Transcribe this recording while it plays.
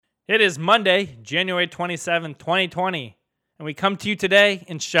It is Monday, January 27th, 2020, and we come to you today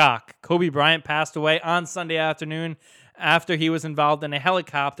in shock. Kobe Bryant passed away on Sunday afternoon after he was involved in a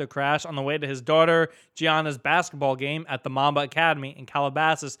helicopter crash on the way to his daughter Gianna's basketball game at the Mamba Academy in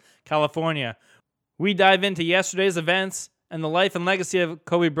Calabasas, California. We dive into yesterday's events and the life and legacy of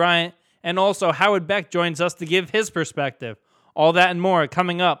Kobe Bryant, and also Howard Beck joins us to give his perspective. All that and more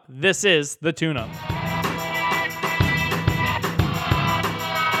coming up. This is The Tune-Up.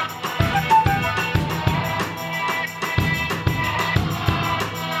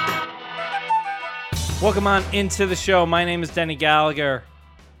 Welcome on into the show. My name is Denny Gallagher.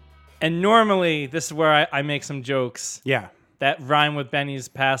 And normally, this is where I make some jokes. Yeah. That rhyme with Benny's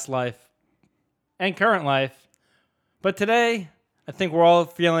past life and current life. But today, I think we're all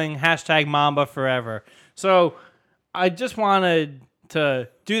feeling hashtag Mamba forever. So I just wanted to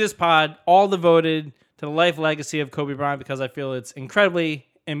do this pod all devoted to the life legacy of Kobe Bryant because I feel it's incredibly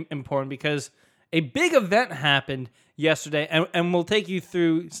important because a big event happened yesterday. And we'll take you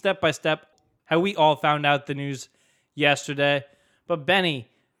through step by step how we all found out the news yesterday. But Benny,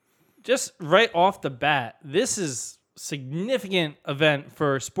 just right off the bat, this is a significant event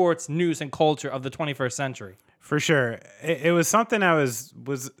for sports, news, and culture of the 21st century. For sure. It was something it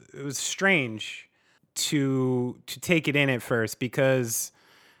was strange to take it in at first because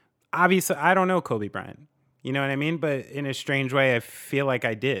obviously I don't know Kobe Bryant. You know what I mean? But in a strange way, I feel like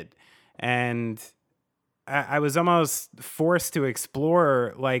I did. And I was almost forced to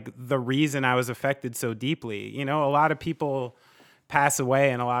explore like the reason I was affected so deeply. You know, a lot of people pass away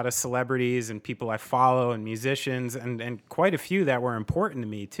and a lot of celebrities and people I follow and musicians and quite a few that were important to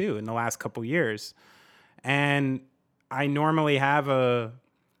me too in the last couple years. And I normally have a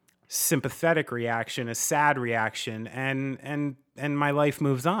sympathetic reaction, a sad reaction, and my life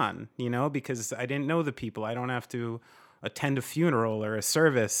moves on, you know, because I didn't know the people. I don't have to attend a funeral or a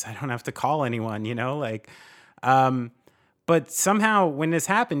service. I don't have to call anyone, you know, like, but somehow when this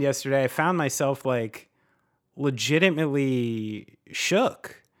happened yesterday, I found myself like legitimately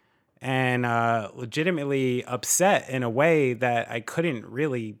shook and, legitimately upset in a way that I couldn't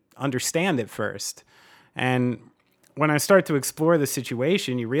really understand at first. And when I start to explore the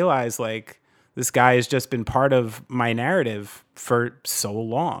situation, you realize like this guy has just been part of my narrative for so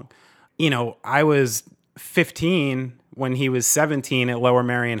long. You know, I was 15 when he was 17 at Lower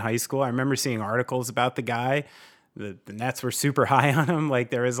Merion High School. I remember seeing articles about the guy. The Nets were super high on him. Like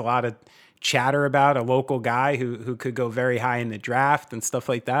there was a lot of chatter about a local guy who could go very high in the draft and stuff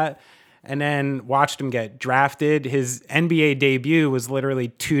like that. And then watched him get drafted. His NBA debut was literally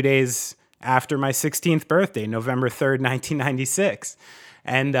 2 days after my 16th birthday, November 3rd, 1996.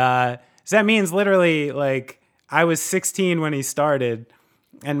 And so that means literally like I was 16 when he started.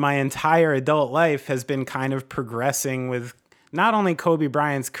 And my entire adult life has been kind of progressing with not only Kobe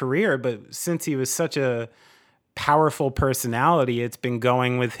Bryant's career, but since he was such a powerful personality, it's been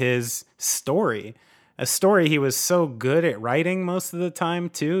going with his story. A story he was so good at writing most of the time,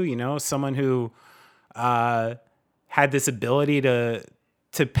 too. You know, someone who had this ability to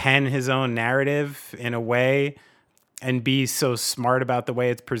pen his own narrative in a way and be so smart about the way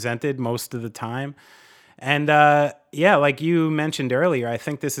it's presented most of the time. And yeah, like you mentioned earlier, I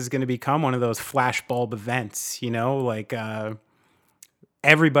think this is going to become one of those flashbulb events, you know, like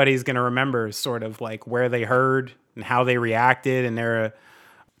everybody's going to remember sort of like where they heard and how they reacted and their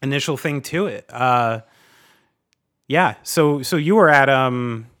initial thing to it. Yeah. So you were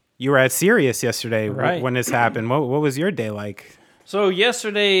at Sirius yesterday, right, when this happened. What was your day like? So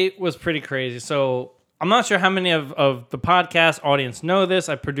yesterday was pretty crazy. So I'm not sure how many of the podcast audience know this.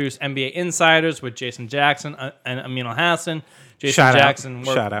 I produce NBA Insiders with Jason Jackson and Amin Al-Hassan. Shout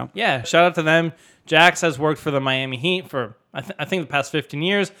out. Yeah, shout out to them. Jax has worked for the Miami Heat for, I think, the past 15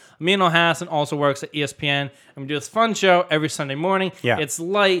 years. Amin Al-Hassan also works at ESPN. And we do this fun show every Sunday morning. Yeah. It's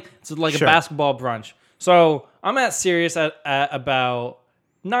light. It's like a basketball brunch. So I'm at Sirius at about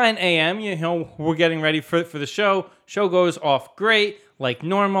 9 a.m. You know, we're getting ready for the show. Show goes off great, like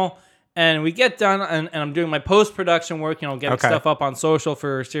normal. And we get done, and I'm doing my post-production work, you know, getting stuff up on social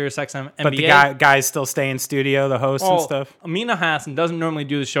for SiriusXM NBA. But the guys still stay in studio, the hosts and stuff? Amin Al-Hassan doesn't normally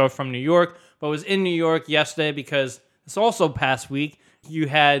do the show from New York, but was in New York yesterday because it's also past week. You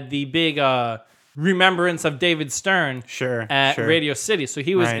had the big remembrance of David Stern at Radio City. So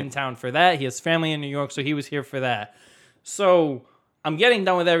he was in town for that. He has family in New York, so he was here for that. So I'm getting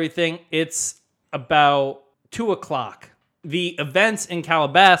done with everything. It's about 2 o'clock. The events in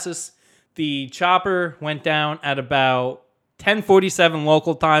Calabasas, the chopper went down at about 10:47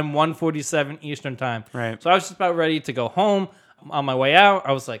 local time, 1:47 Eastern time. Right. So I was just about ready to go home. On my way out,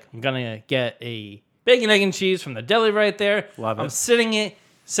 I was like, I'm going to get a bacon, egg, and cheese from the deli right there. Love it. I'm sitting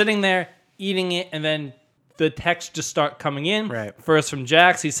sitting there eating it, and then the texts just start coming in. Right. First from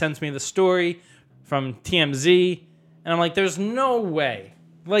Jax, he sends me the story from TMZ, and I'm like, there's no way.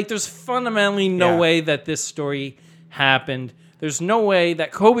 Like, there's fundamentally no way that this story happened. There's no way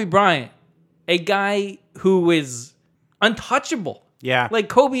that Kobe Bryant, a guy who is untouchable. Yeah. Like,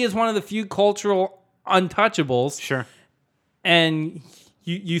 Kobe is one of the few cultural untouchables. Sure. And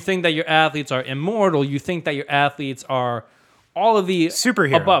you think that your athletes are immortal. You think that your athletes are all of the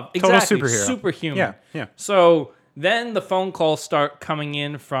Superhero. above. Total Exactly. superhero. Superhuman. Yeah, yeah. So then the phone calls start coming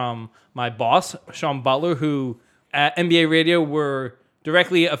in from my boss, Sean Butler, who at NBA Radio were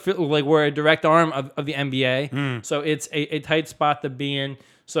directly we're a direct arm of the NBA. So it's a tight spot to be in.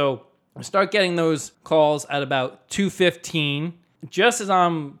 So I start getting those calls at about 2:15, just as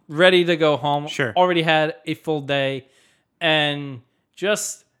I'm ready to go home. Sure. Already had a full day, and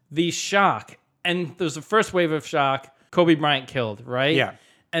just the shock. And there's the first wave of shock. Kobe Bryant killed, right? Yeah.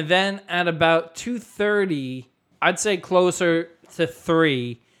 And then at about 2:30, I'd say closer to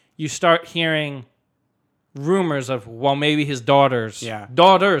 3, you start hearing rumors of, well, maybe his daughters. Yeah.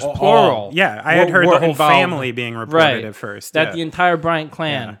 Daughters, plural. I had heard the whole involved. family being reported Right. at first. That yeah. the entire Bryant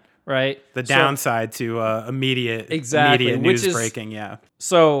clan, right? The So- downside to immediate Exactly, which news is- breaking, yeah.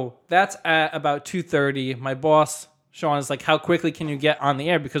 So that's at about 2:30. My boss, Sean, is like, how quickly can you get on the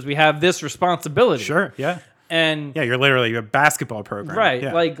air? Because we have this responsibility. Sure, yeah. And Yeah, you're literally a basketball program. right,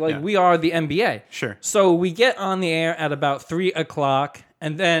 Yeah, like yeah. we are the NBA. Sure. So we get on the air at about 3 o'clock,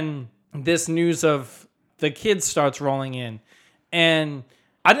 and then this news of the kids starts rolling in. And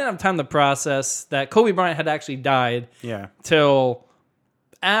I didn't have time to process that Kobe Bryant had actually died Yeah, till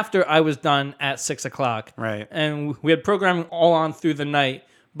after I was done at 6 o'clock. right. And we had programming all on through the night.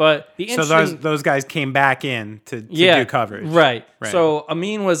 But the So interesting... those guys came back in to do coverage. Right. Right. So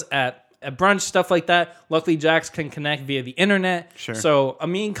Amin was at brunch, stuff like that. Luckily, Jax can connect via the internet. Sure. So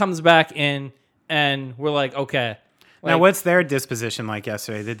Amin comes back in, and we're like, okay. Now, what's their disposition like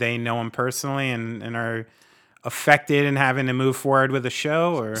yesterday? Did they know him personally and are affected and having to move forward with the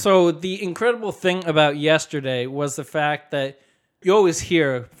show? Or So the incredible thing about yesterday was the fact that you always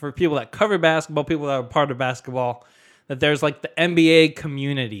hear, for people that cover basketball, people that are part of basketball, that there's like the NBA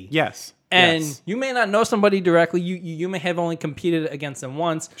community. yes. And yes. you may not know somebody directly. You may have only competed against them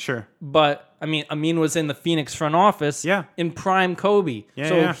once. Sure. But, I mean, Amin was in the Phoenix front office Yeah. in prime Kobe. Yeah,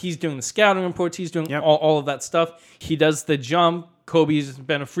 so yeah. he's doing the scouting reports. He's doing Yep. all of that stuff. He does the jump. Kobe's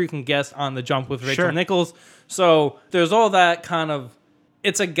been a frequent guest on the jump with Rachel Sure. Nichols. So there's all that kind of...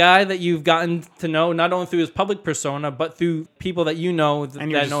 It's a guy that you've gotten to know, not only through his public persona, but through people that you know that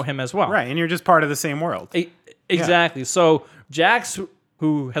And you're just- know him as well. Right, and you're just part of the same world. Exactly. So Jax,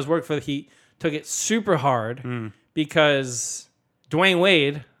 who has worked for the Heat, took it super hard because Dwayne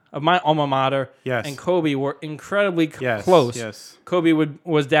Wade of my alma mater Yes. and Kobe were incredibly Yes, close. yes. Kobe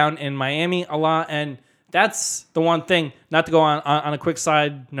was down in Miami a lot, and that's the one thing. Not to go on a quick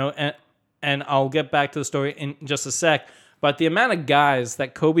side note, and I'll get back to the story in just a sec. But the amount of guys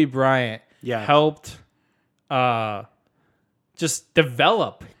that Kobe Bryant Yeah. helped just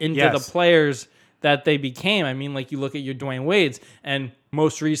develop into Yes. the players that they became. I mean, like, you look at your Dwayne Wades, and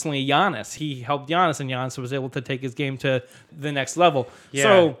most recently Giannis. He helped Giannis, and Giannis was able to take his game to the next level. Yeah.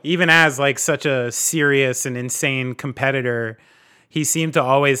 So even as like such a serious and insane competitor, he seemed to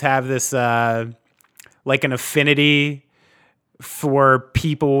always have this like an affinity for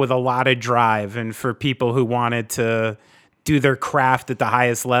people with a lot of drive and for people who wanted to do their craft at the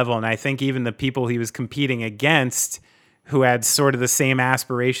highest level. And I think even the people he was competing against who had sort of the same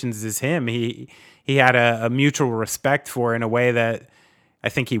aspirations as him, he had a mutual respect for in a way that I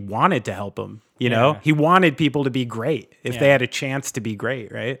think he wanted to help them. You know, he wanted people to be great if they had a chance to be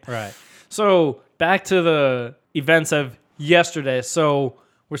great, right? Right. So back to the events of yesterday. So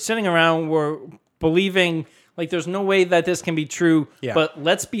we're sitting around, we're believing like there's no way that this can be true, Yeah. but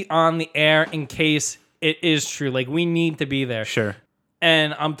let's be on the air in case it is true. Like, we need to be there. Sure.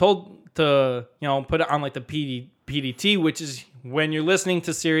 And I'm told to, put it on like the PDT, which is when you're listening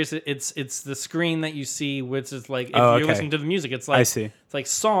to Sirius, it's the screen that you see, which is like if Oh, you're okay. listening to the music, it's like I see. It's like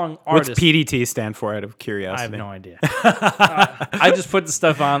song What's artist. PDT stand for, out of curiosity? I have no idea. I just put the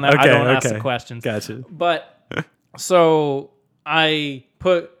stuff on there. I don't ask the questions. Gotcha. But so I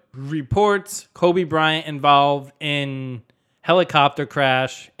put reports Kobe Bryant involved in helicopter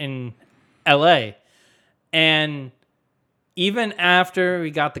crash in LA. And even after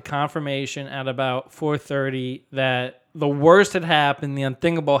we got the confirmation at about 4:30 that the worst had happened, the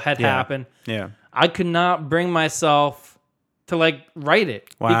unthinkable had happened, Yeah. I could not bring myself to like write it.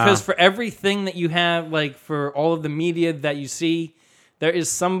 Wow. Because for everything that you have, like for all of the media that you see, there is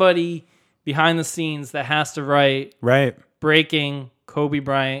somebody behind the scenes that has to write Right. breaking Kobe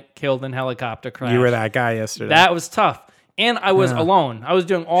Bryant killed in helicopter crash. You were that guy yesterday. That was tough. And I was alone. I was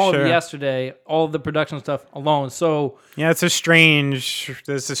doing all of Sure. it yesterday, all of the production stuff alone. So yeah, it's a strange,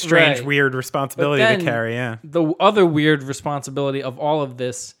 Right. weird responsibility then to carry. Yeah. the other weird responsibility of all of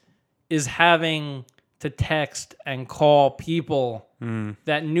this is having to text and call people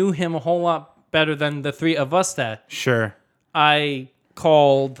that knew him a whole lot better than the three of us that. Sure. I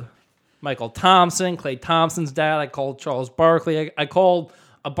called Michael Thompson, Klay Thompson's dad. I called Charles Barkley. I called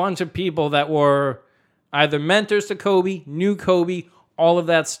a bunch of people that were either mentors to Kobe, knew Kobe, all of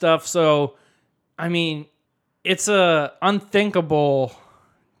that stuff. So, I mean, it's a unthinkable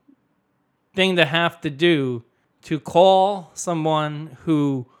thing to have to do, to call someone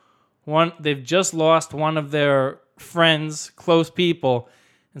who they've just lost one of their friends, close people,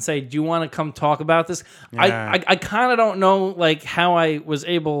 and say, "Do you want to come talk about this?" Yeah. I kind of don't know like how I was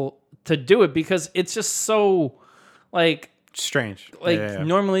able to do it, because it's just so like Strange.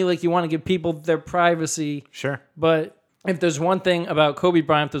 normally like you want to give people their privacy. Sure. But if there's one thing about Kobe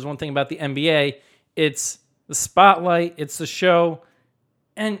Bryant, if there's one thing about the NBA, it's the spotlight, it's the show.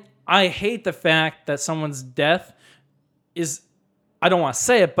 And I hate the fact that someone's death is, I don't want to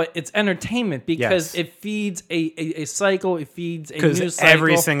say it, but it's entertainment, because Yes. it feeds a cycle, it feeds a news Because cycle.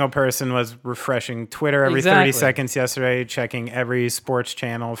 every single person was refreshing Twitter every Exactly. 30 seconds yesterday, checking every sports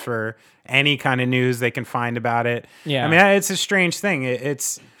channel for any kind of news they can find about it. Yeah. I mean, it's a strange thing.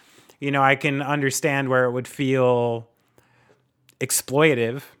 It's, I can understand where it would feel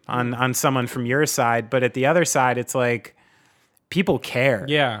exploitive on someone from your side, but at the other side, it's like people care.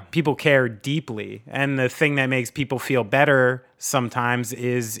 Yeah. People care deeply. And the thing that makes people feel better sometimes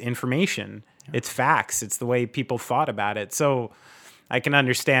is information. It's facts. It's the way people thought about it. So I can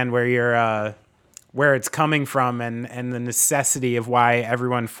understand where you're where it's coming from, and the necessity of why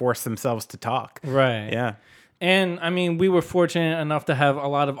everyone forced themselves to talk. Right. Yeah. And I mean, we were fortunate enough to have a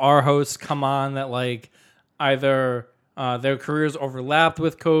lot of our hosts come on that like either their careers overlapped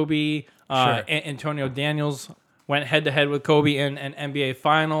with Kobe. Sure. Antonio Daniels went head to head with Kobe in an NBA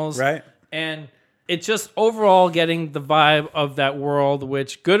Finals. Right. And it's just overall getting the vibe of that world,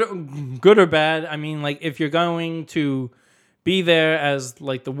 which good or bad. I mean, like if you're going to be there as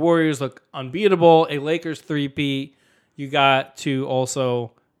like the Warriors look unbeatable, a Lakers three-peat, you got to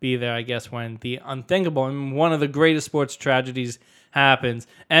also be there, I guess, when the unthinkable and one of the greatest sports tragedies happens.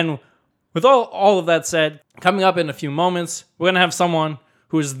 And with all of that said, coming up in a few moments, we're going to have someone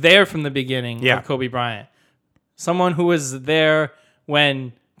who was there from the beginning of Kobe Bryant. Someone who was there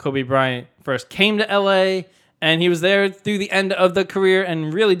when Kobe Bryant first came to LA, and he was there through the end of the career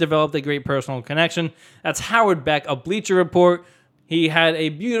and really developed a great personal connection. That's Howard Beck of Bleacher Report. He had a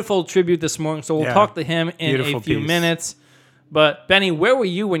beautiful tribute this morning, so we'll talk to him in Beautiful a few piece. minutes. But Benny, where were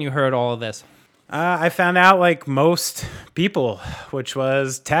you when you heard all of this? I found out like most people, which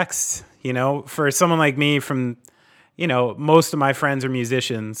was text. For someone like me, from most of my friends are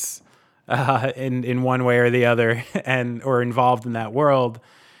musicians in one way or the other, or involved in that world.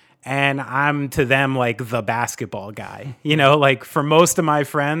 And I'm to them like the basketball guy. Like for most of my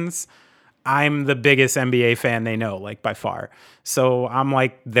friends, I'm the biggest NBA fan they know, like by far. So I'm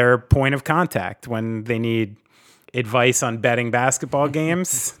like their point of contact when they need advice on betting basketball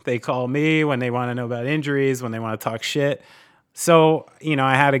games. They call me when they want to know about injuries, when they want to talk shit. So,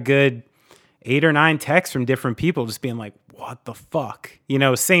 I had a good 8 or 9 texts from different people just being like, what the fuck?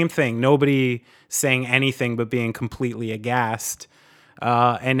 Same thing. Nobody saying anything but being completely aghast.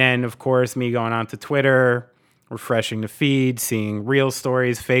 And then, of course, me going on to Twitter, refreshing the feed, seeing real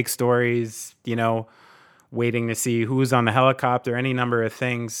stories, fake stories, waiting to see who's on the helicopter, any number of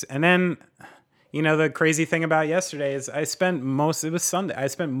things. And then, the crazy thing about yesterday is it was Sunday. I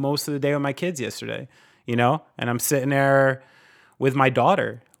spent most of the day with my kids yesterday, and I'm sitting there with my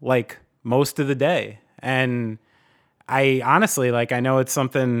daughter, like most of the day. And I honestly, like, I know it's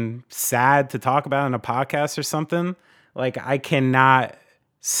something sad to talk about in a podcast or something. Like, I cannot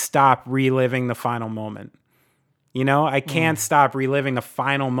stop reliving the final moment. I can't stop reliving the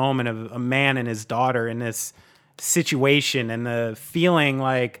final moment of a man and his daughter in this situation, and the feeling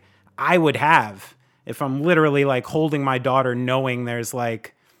like I would have if I'm literally like holding my daughter, knowing there's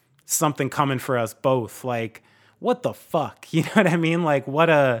like something coming for us both. Like, what the fuck? You know what I mean? Like, what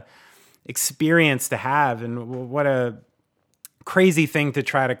a experience to have, and what a crazy thing to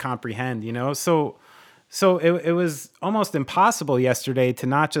try to comprehend, So it was almost impossible yesterday to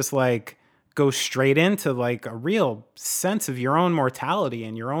not just like go straight into like a real sense of your own mortality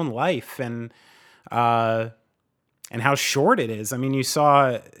and your own life, and how short it is. I mean, you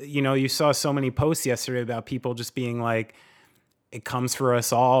saw so many posts yesterday about people just being like, it comes for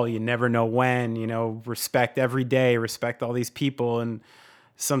us all. You never know when, respect every day, respect all these people. And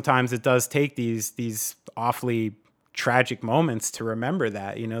sometimes it does take these awfully tragic moments to remember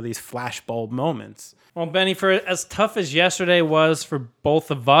that, these flashbulb moments. Well, Benny, for as tough as yesterday was for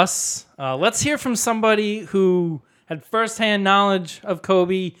both of us, let's hear from somebody who had firsthand knowledge of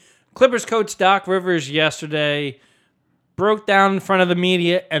Kobe. Clippers coach Doc Rivers yesterday broke down in front of the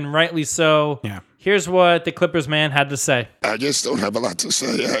media, and rightly so. Yeah. Here's what the Clippers man had to say. I just don't have a lot to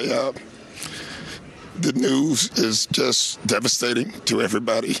say. The news is just devastating to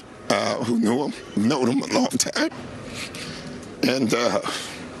everybody who knew him, known him a long time. And,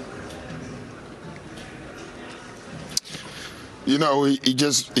 he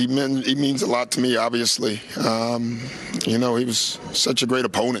means a lot to me, obviously. He was such a great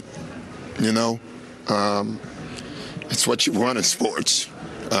opponent, It's what you want in sports.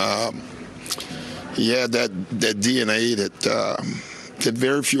 He had that DNA that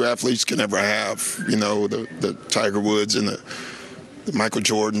very few athletes can ever have. The Tiger Woods and the Michael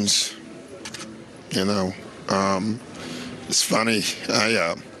Jordans. It's funny.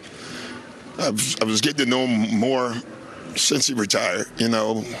 I was getting to know him more since he retired.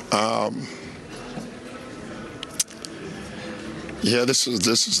 This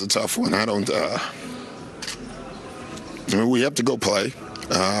is a tough one. We have to go play.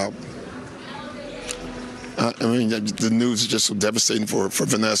 The news is just so devastating for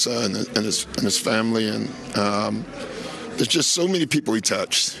Vanessa and his family, and there's just so many people he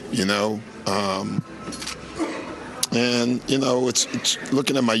touched, it's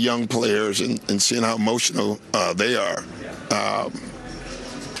looking at my young players and seeing how emotional they are.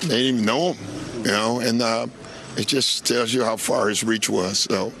 They didn't even know him, and it just tells you how far his reach was.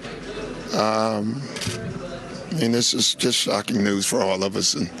 So, this is just shocking news for all of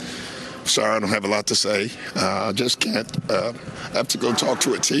us, and sorry, I don't have a lot to say. I just can't. I have to go talk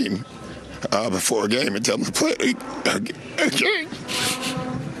to a team before a game and tell them to play a game.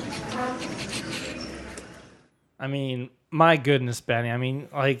 My goodness, Benny.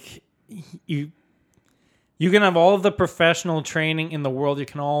 You can have all of the professional training in the world. You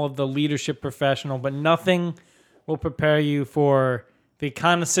can all of the leadership professional, but nothing will prepare you for the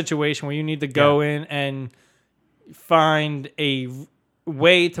kind of situation where you need to go in and find a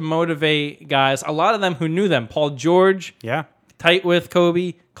way to motivate guys. A lot of them who knew them. Paul George, tight with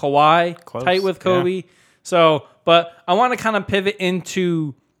Kobe. Kawhi, close, tight with Kobe. Yeah. So, but I want to kind of pivot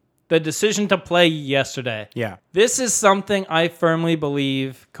into the decision to play yesterday. Yeah. This is something I firmly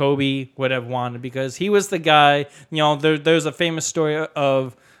believe Kobe would have wanted, because he was the guy, there's a famous story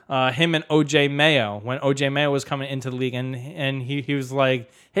of him and O.J. Mayo, when O.J. Mayo was coming into the league, and he was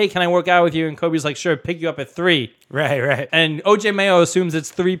like, hey, can I work out with you? And Kobe's like, sure, pick you up at 3. Right. And O.J. Mayo assumes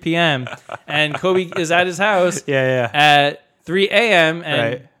it's 3 p.m. and Kobe is at his house at 3 a.m.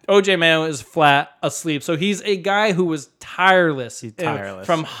 and O.J. Mayo is flat asleep. So he's a guy who was tireless.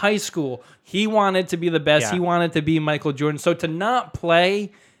 From high school. He wanted to be the best. Yeah. He wanted to be Michael Jordan. So to not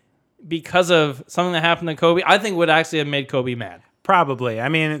play because of something that happened to Kobe, I think would actually have made Kobe mad. Probably.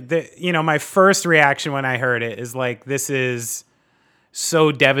 My first reaction when I heard it is like, this is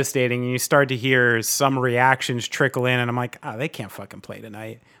so devastating. And you start to hear some reactions trickle in, and I'm like, they can't fucking play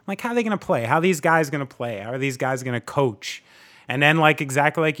tonight. I'm like, how are they going to play? How are these guys going to play? How are these guys going to coach? And then,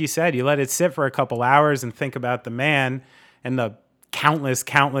 exactly like you said, you let it sit for a couple hours and think about the man and the countless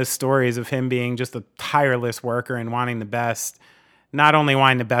stories of him being just a tireless worker and wanting the best. Not only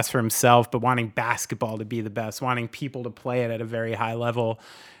wanting the best for himself, but wanting basketball to be the best, wanting people to play it at a very high level.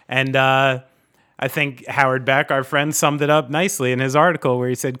 And I think Howard Beck, our friend, summed it up nicely in his article where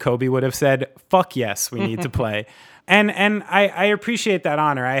he said Kobe would have said, fuck yes, we need to play. And I appreciate that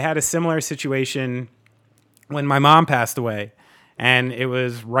honor. I had a similar situation when my mom passed away. And it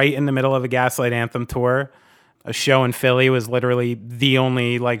was right in the middle of a Gaslight Anthem tour. A show in Philly was literally the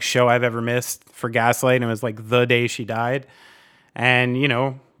only show I've ever missed for Gaslight. And it was the day she died. And,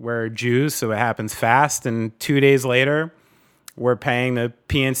 we're Jews, so it happens fast. And 2 days later, we're paying the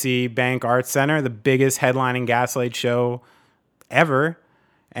PNC Bank Arts Center, the biggest headlining Gaslight show ever.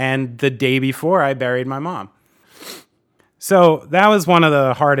 And the day before, I buried my mom. So that was one of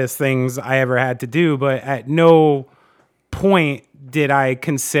the hardest things I ever had to do. But at no point did I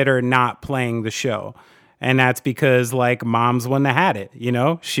consider not playing the show. And that's because mom's wouldn't have had it.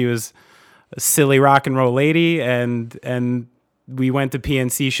 She was a silly rock and roll lady, and we went to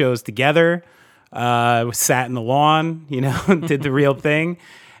PNC shows together, sat in the lawn, did the real thing.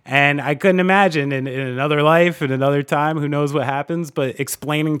 And I couldn't imagine in another life, in another time, who knows what happens, but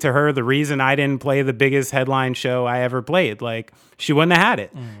explaining to her the reason I didn't play the biggest headline show I ever played. She wouldn't have had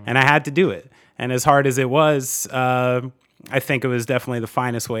it, and I had to do it. And as hard as it was, I think it was definitely the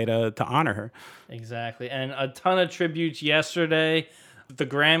finest way to honor her. Exactly. And a ton of tributes yesterday. The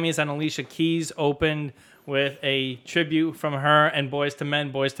Grammys and Alicia Keys opened with a tribute from her and Boyz II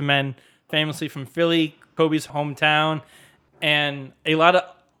Men. Boyz II Men, famously from Philly, Kobe's hometown. And a lot of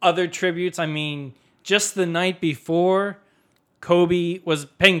other tributes. I mean, just the night before, Kobe was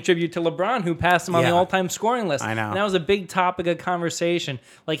paying tribute to LeBron, who passed him on the all-time scoring list. I know. And that was a big topic of conversation.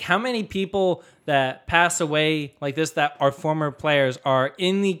 Like, how many people that pass away like this that are former players are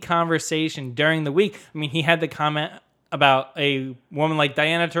in the conversation during the week? I mean, he had the comment about a woman like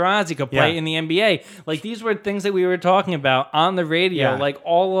Diana Taurasi could play in the NBA. Like, these were things that we were talking about on the radio, like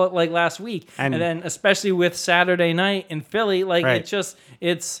all like last week. And then especially with Saturday night in Philly, like it just,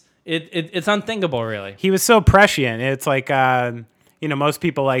 it's unthinkable, really. He was so prescient. It's like, most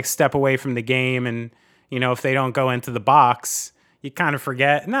people like step away from the game and, if they don't go into the box, you kind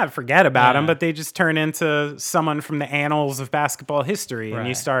of not forget about them, but they just turn into someone from the annals of basketball history. And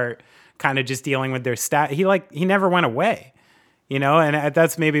you start kind of just dealing with their stat. He never went away, and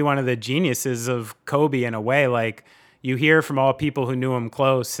that's maybe one of the geniuses of Kobe in a way. Like, you hear from all people who knew him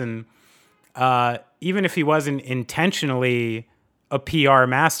close, and even if he wasn't intentionally a PR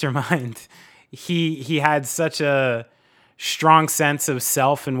mastermind, he had such a strong sense of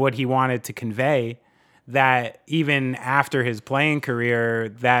self and what he wanted to convey that even after his playing career,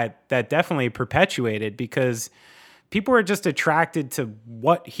 that definitely perpetuated, because people were just attracted to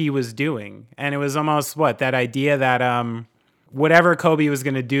what he was doing. And it was almost that idea that whatever Kobe was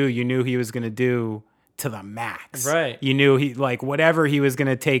going to do, you knew he was going to do to the max. Right. You knew whatever he was going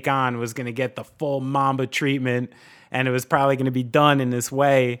to take on was going to get the full Mamba treatment. And it was probably going to be done in this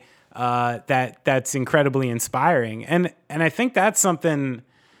way that's incredibly inspiring. And I think that's something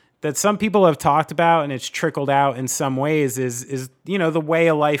that some people have talked about, and it's trickled out in some ways, is the way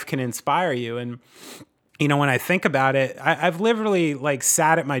a life can inspire you. And when I think about it, I've literally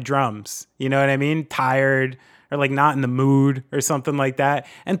sat at my drums, you know what I mean? Tired or not in the mood or something like that,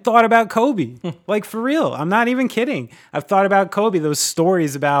 and thought about Kobe. For real. I'm not even kidding. I've thought about Kobe, those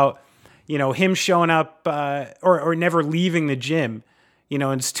stories about, him showing up or never leaving the gym, and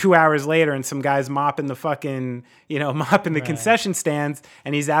it's 2 hours later and some guy's mopping the fucking, mopping the concession stands,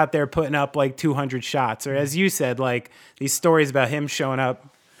 and he's out there putting up 200 shots. Or as you said, these stories about him showing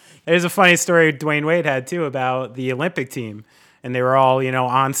up. There's a funny story Dwayne Wade had too about the Olympic team, and they were all,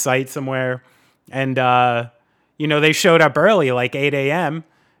 on site somewhere, and, they showed up early, 8 a.m.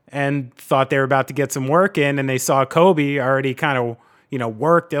 and thought they were about to get some work in, and they saw Kobe already kind of,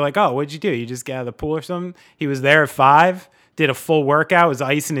 worked. They're like, oh, what'd you do? You just get out of the pool or something? He was there at 5, did a full workout, was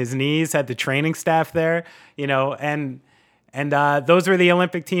icing his knees, had the training staff there, and those were the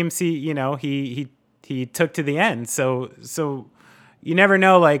Olympic teams he took to the end. So you never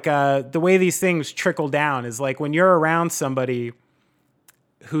know, the way these things trickle down is when you're around somebody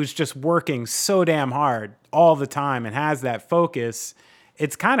who's just working so damn hard all the time and has that focus,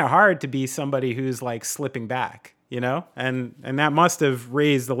 it's kind of hard to be somebody who's slipping back, and that must have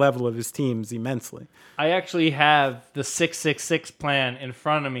raised the level of his teams immensely. I actually have the 666 plan in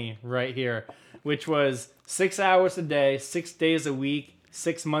front of me right here, which was 6 hours a day, 6 days a week,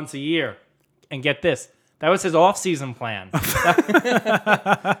 6 months a year. And get this, that was his off-season plan.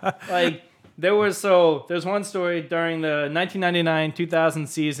 There's one story during the 1999-2000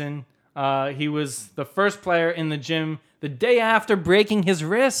 season. He was the first player in the gym the day after breaking his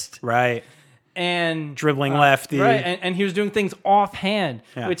wrist. Right. And dribbling lefty. Right. And he was doing things offhand,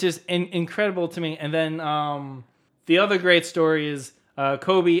 which is incredible to me. And then the other great story is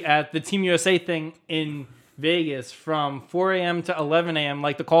Kobe at the Team USA thing in Vegas from 4 a.m. to 11 a.m.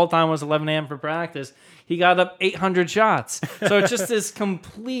 The call time was 11 a.m. for practice. He got up 800 shots. So it's just this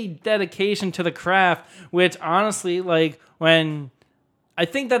complete dedication to the craft, which honestly, when I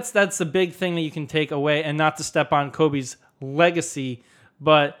think that's the big thing that you can take away, and not to step on Kobe's legacy,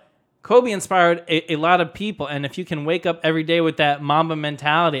 but Kobe inspired a lot of people. And if you can wake up every day with that Mamba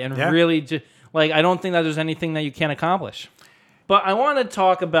mentality and really I don't think that there's anything that you can't accomplish. But I want to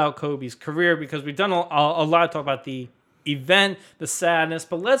talk about Kobe's career because we've done a lot of talk about the event, the sadness,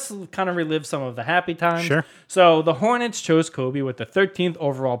 but let's kind of relive some of the happy times. Sure. So the Hornets chose Kobe with the 13th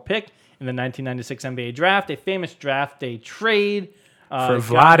overall pick in the 1996 NBA draft, a famous draft day trade for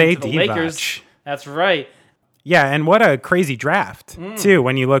Vlade Divac. Lakers. That's right. Yeah, and what a crazy draft, too,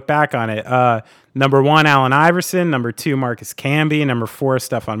 when you look back on it. Number 1, Allen Iverson. Number 2, Marcus Camby. Number 4,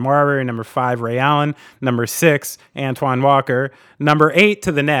 Stephon Marbury. Number 5, Ray Allen. Number 6, Antoine Walker. Number 8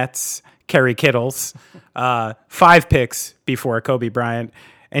 to the Nets, Kerry Kittles. 5 picks before Kobe Bryant.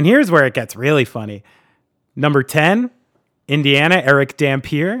 And here's where it gets really funny. Number 10, Indiana, Eric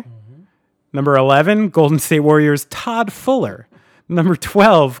Dampier. Number 11, Golden State Warriors Todd Fuller. Number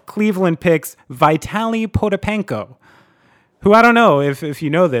 12, Cleveland picks Vitaly Potapenko, who I don't know if you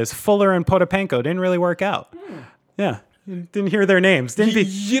know this, Fuller and Potapenko didn't really work out. Yeah, didn't hear their names.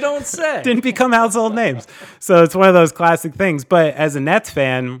 You don't say. Didn't become household names. So it's one of those classic things. But as a Nets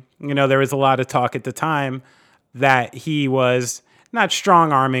fan, there was a lot of talk at the time that he was not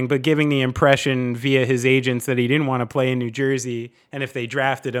strong-arming, but giving the impression via his agents that he didn't want to play in New Jersey. And if they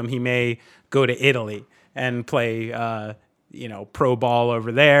drafted him, he may go to Italy and play pro ball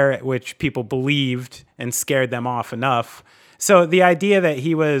over there, which people believed and scared them off enough. So the idea that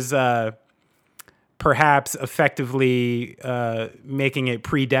he was perhaps effectively making it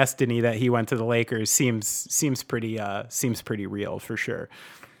predestiny that he went to the Lakers seems pretty real for sure.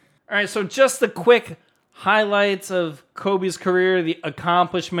 All right, so just the quick highlights of Kobe's career, the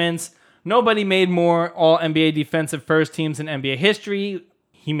accomplishments. Nobody made more All-NBA defensive first teams in NBA history.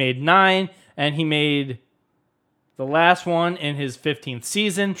 He made 9, and he made the last one in his 15th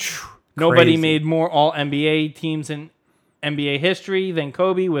season. Nobody made more All-NBA teams in NBA history than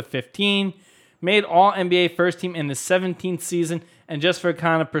Kobe with 15. Made All-NBA first team in the 17th season. And just for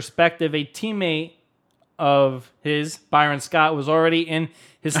kind of perspective, a teammate of his, Byron Scott, was already in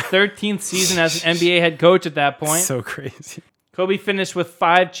his 13th season as an NBA head coach at that point. So crazy. Kobe finished with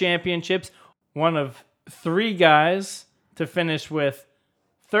 5 championships, one of 3 guys to finish with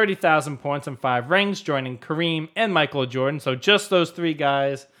 30,000 points and 5 rings, joining Kareem and Michael Jordan. So just those 3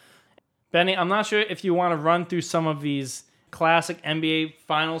 guys. Benny, I'm not sure if you want to run through some of these classic NBA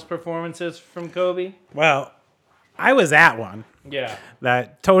Finals performances from Kobe. Well, I was at one. Yeah.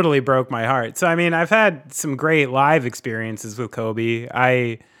 That totally broke my heart. So, I've had some great live experiences with Kobe.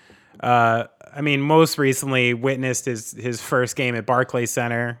 I most recently witnessed his first game at Barclays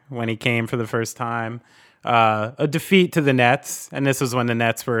Center when he came for the first time. A defeat to the Nets, and this was when the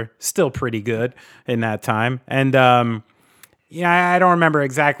Nets were still pretty good in that time. And, I don't remember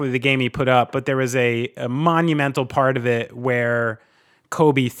exactly the game he put up, but there was a monumental part of it where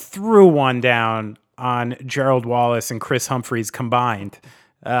Kobe threw one down on Gerald Wallace and Chris Humphries combined.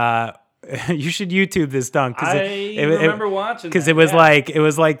 You should YouTube this dunk. I remember watching because it was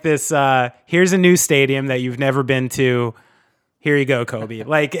like this. Here's a new stadium that you've never been to. Here you go, Kobe.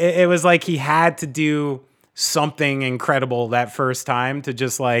 Like it was like he had to do something incredible that first time to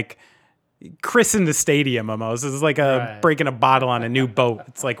just like christen the stadium almost. It was like breaking a bottle on a new boat.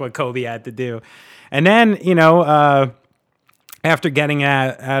 It's like what Kobe had to do. And then after getting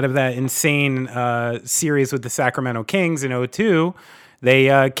out of that insane series with the Sacramento Kings in 2002,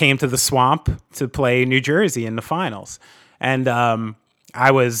 they came to the Swamp to play New Jersey in the finals. And I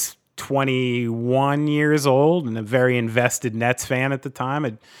was 21 years old and a very invested Nets fan at the time.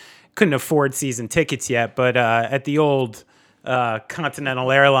 I couldn't afford season tickets yet, but at the old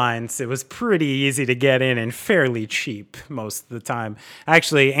Continental Airlines, it was pretty easy to get in and fairly cheap most of the time.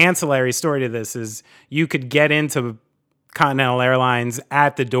 Actually, ancillary story to this is you could get into Continental Airlines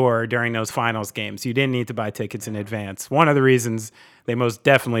at the door during those finals games. You didn't need to buy tickets in advance. One of the reasons they most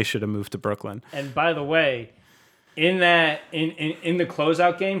definitely should have moved to Brooklyn. And by the way, in the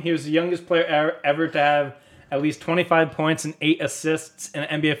closeout game, he was the youngest player ever to have at least 25 points and 8 assists in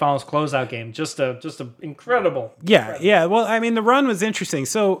an NBA Finals closeout game. Just a incredible. Yeah. Well, the run was interesting.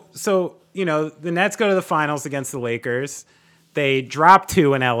 So the Nets go to the finals against the Lakers. They drop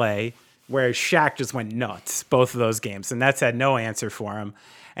 2 in LA, where Shaq just went nuts, both of those games. And Nets had no answer for him.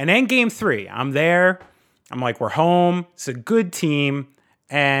 And then game 3, I'm there. I'm like, we're home. It's a good team.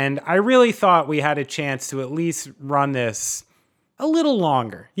 And I really thought we had a chance to at least run this a little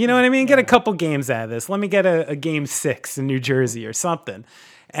longer. You know what I mean? Get a couple games out of this. Let me get a game 6 in New Jersey or something.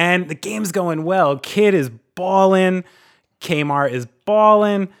 And the game's going well. Kid is balling. Kmart is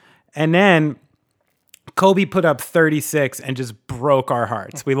balling. And then Kobe put up 36 and just broke our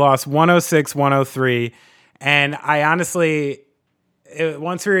hearts. We lost 106-103. And I honestly,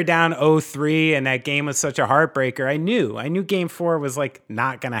 once we were down 0-3 and that game was such a heartbreaker, I knew game 4 was like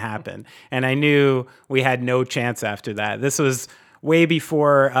not going to happen. And I knew we had no chance after that. This was way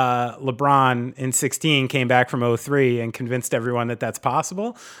before LeBron in 16 came back from 0-3 and convinced everyone that that's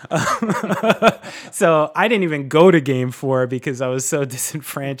possible. So I didn't even go to game 4 because I was so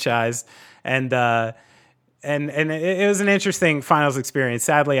disenfranchised. And it was an interesting finals experience.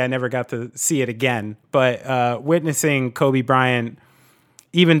 Sadly, I never got to see it again. But witnessing Kobe Bryant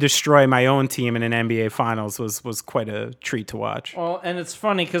even destroy my own team in an NBA Finals was quite a treat to watch. Well, and it's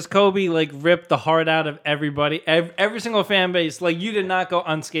funny because Kobe ripped the heart out of everybody, every single fan base. You did not go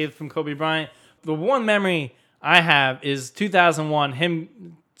unscathed from Kobe Bryant. The one memory I have is 2001,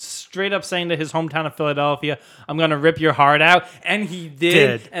 him straight up saying to his hometown of Philadelphia, "I'm going to rip your heart out," and he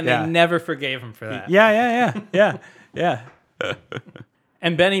did. And they never forgave him for that. Yeah.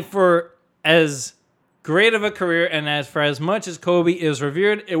 And Benny, for as great of a career and for as much as Kobe is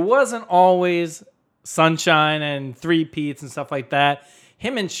revered, it wasn't always sunshine and three-peats and stuff like that.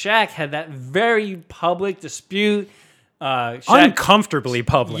 Him and Shaq had that very public dispute. Uncomfortably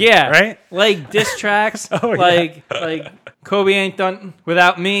public. Yeah. Right? Like diss tracks. Like Kobe ain't done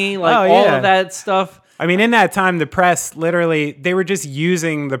without me. Like all of that stuff. I mean, in that time, the press literally, they were just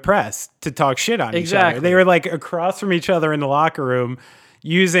using the press to talk shit on each other. They were like across from each other in the locker room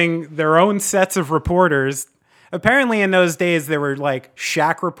using their own sets of reporters. Apparently in those days, there were like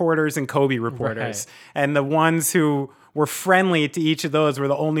Shaq reporters and Kobe reporters. Right. And the ones who were friendly to each of those were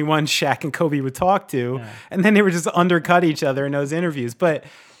the only ones Shaq and Kobe would talk to. Yeah. And then they would just undercut each other in those interviews. But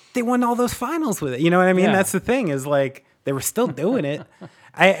they won all those finals with it. You know what I mean? Yeah. That's the thing, is like they were still doing it.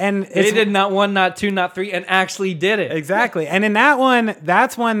 They did not 1, not 2, not 3, and actually did it. Exactly. And in that one,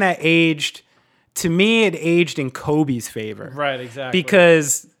 that's one that aged, to me, it aged in Kobe's favor. Right, exactly.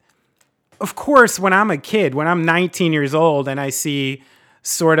 Because, of course, when I'm a kid, when I'm 19 years old and I see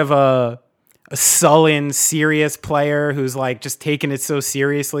sort of a sullen, serious player who's like just taking it so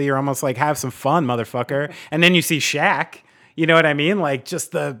seriously, you're almost like, have some fun, motherfucker. And then you see Shaq, you know what I mean? Like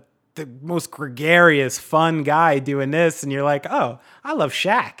just the most gregarious, fun guy doing this. And you're like, oh, I love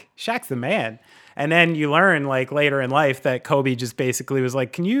Shaq. Shaq's the man. And then you learn like later in life that Kobe just basically was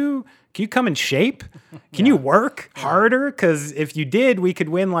like, can you come in shape? Can you work harder? Because if you did, we could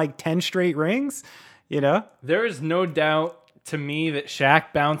win like 10 straight rings, you know? There is no doubt to me that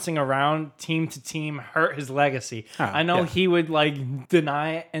Shaq bouncing around team to team hurt his legacy. I know he would like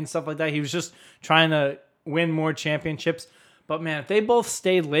deny it and stuff like that. He was just trying to win more championships. But man, if they both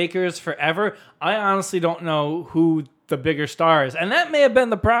stayed Lakers forever, I honestly don't know who the bigger star is. And that may have been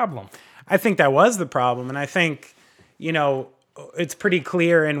the problem. I think that was the problem. And I think, you know, it's pretty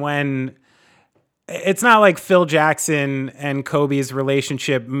clear. And when it's not like Phil Jackson and Kobe's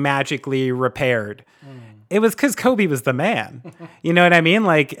relationship magically repaired. It was because Kobe was the man. You know what I mean?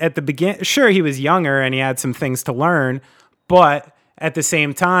 Like at the beginning, sure, he was younger and he had some things to learn. But at the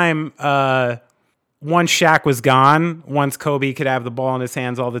same time, once Shaq was gone, once Kobe could have the ball in his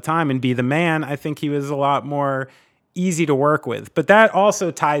hands all the time and be the man, I think he was a lot more easy to work with. But that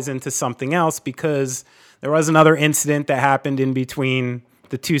also ties into something else, because there was another incident that happened in between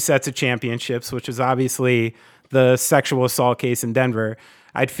the two sets of championships, which was obviously the sexual assault case in Denver.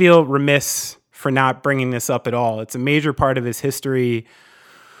 I'd feel remiss for not bringing this up at all. It's a major part of his history.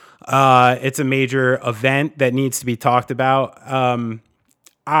 It's a major event that needs to be talked about.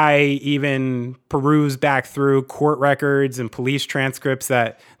 I even perused back through court records and police transcripts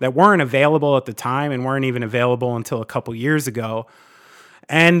that weren't available at the time and weren't even available until a couple years ago.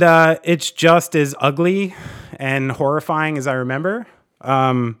 And it's just as ugly and horrifying as I remember.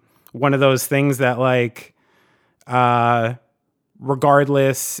 One of those things that like,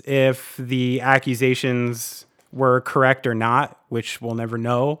 regardless if the accusations were correct or not, which we'll never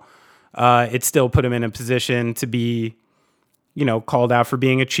know, it still put him in a position to be, you know, called out for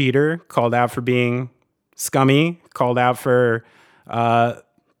being a cheater, called out for being scummy, called out for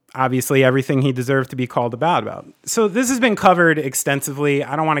obviously everything he deserved to be called about. So this has been covered extensively.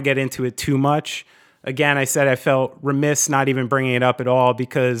 I don't want to get into it too much. Again, I said I felt remiss not even bringing it up at all,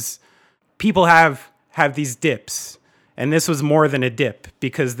 because people have these dips. And this was more than a dip,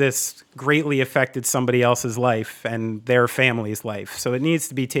 because this greatly affected somebody else's life and their family's life. So it needs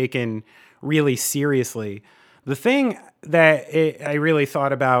to be taken really seriously. The thing that I really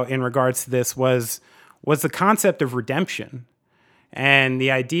thought about in regards to this was the concept of redemption, and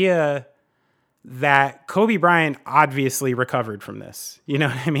the idea that Kobe Bryant obviously recovered from this. You know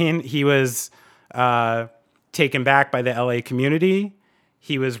what I mean? He was taken back by the LA community.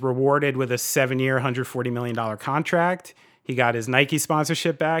 He was rewarded with a 7-year, $140 million contract. He got his Nike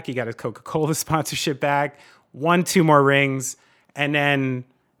sponsorship back. He got his Coca-Cola sponsorship back, won 2 more rings. And then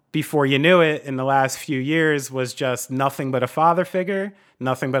before you knew it, in the last few years, was just nothing but a father figure,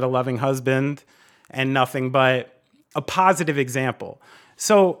 nothing but a loving husband, and nothing but a positive example.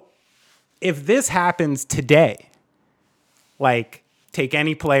 So if this happens today, like take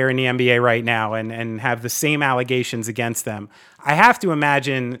any player in the NBA right now and have the same allegations against them, I have to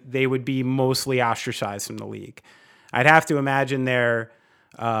imagine they would be mostly ostracized from the league. I'd have to imagine their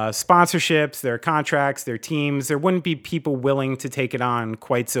sponsorships, their contracts, their teams, there wouldn't be people willing to take it on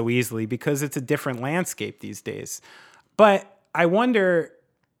quite so easily, because it's a different landscape these days. But I wonder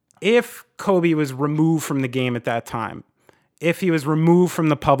if Kobe was removed from the game at that time, if he was removed from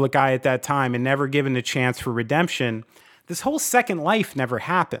the public eye at that time and never given a chance for redemption, this whole second life never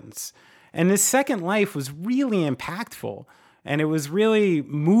happens. And this second life was really impactful, and it was really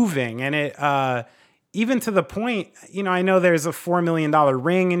moving. And it, even to the point, you know, I know there's a $4 million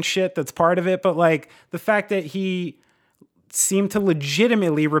ring and shit that's part of it, but like the fact that he seemed to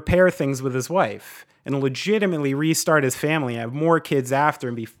legitimately repair things with his wife and legitimately restart his family, have more kids after,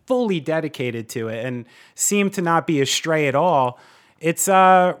 and be fully dedicated to it, and seem to not be astray at all. It's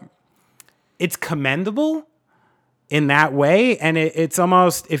commendable in that way. And it's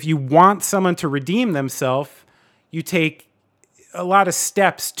almost, if you want someone to redeem themselves, you take a lot of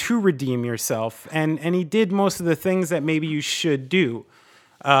steps to redeem yourself. And he did most of the things that maybe you should do,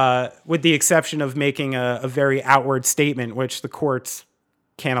 with the exception of making a very outward statement, which the courts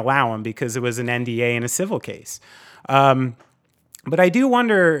can't allow him because it was an NDA in a civil case. But I do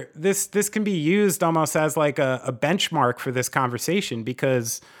wonder, this can be used almost as like a benchmark for this conversation,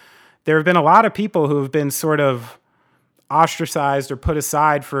 because there have been a lot of people who have been sort of ostracized or put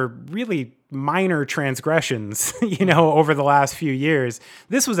aside for really minor transgressions, you know, over the last few years.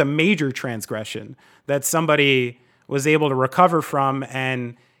 This was a major transgression that somebody was able to recover from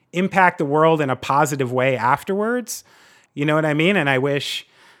and impact the world in a positive way afterwards. You know what I mean? And I wish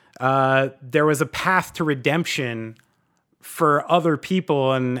there was a path to redemption for other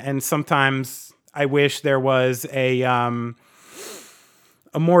people. And sometimes I wish there was a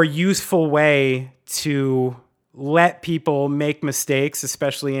more useful way to let people make mistakes,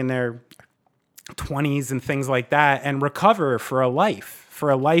 especially in their 20s and things like that, and recover for a life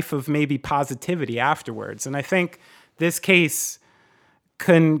of maybe positivity afterwards. And I think this case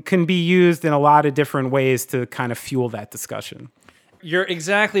can be used in a lot of different ways to kind of fuel that discussion. You're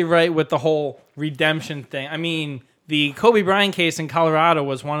exactly right with the whole redemption thing. I mean, the Kobe Bryant case in Colorado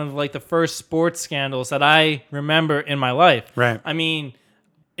was one of like the first sports scandals that I remember in my life. Right. I mean,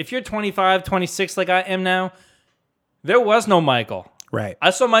 if you're 25, 26 like I am now, there was no Michael. Right. I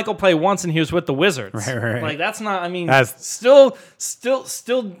saw Michael play once and he was with the Wizards. Right. Like that's not, I mean, still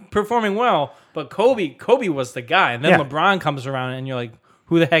performing well, but Kobe was the guy. And then LeBron comes around and you're like,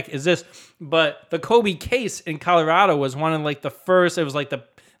 who the heck is this? But the Kobe case in Colorado was one of like the first, it was like that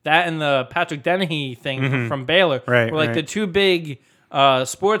and the Patrick Dennehy thing from Baylor. Right. Were like the two big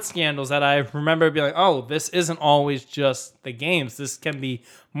sports scandals that I remember being like, oh, this isn't always just the games. This can be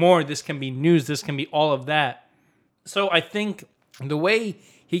more. This can be news. This can be all of that. So I think the way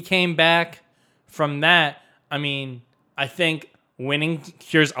he came back from that, I mean, I think winning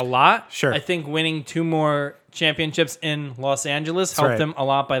cures a lot. Sure. I think winning 2 more championships in Los Angeles helped him a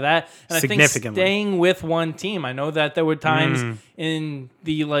lot by that. And I think staying with one team. I know that there were times in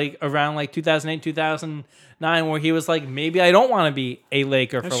the around 2008, 2009 where he was like, maybe I don't want to be a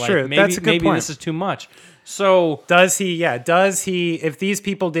Laker for life. True. Maybe this is too much. So does he, if these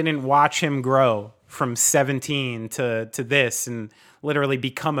people didn't watch him grow from 17 to this and literally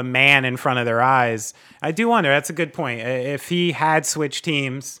become a man in front of their eyes, I do wonder. That's a good point. If he had switched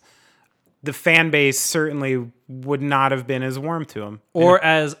teams, the fan base certainly would not have been as warm to him. Or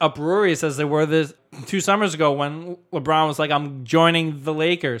as uproarious as they were 2 summers ago when LeBron was like, I'm joining the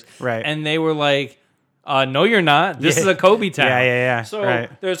Lakers. Right. And they were like, no, you're not. This is a Kobe town. Yeah. So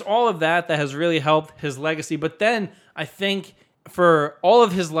there's all of that has really helped his legacy. But then I think for all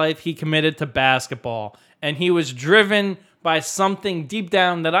of his life, he committed to basketball. And he was driven by something deep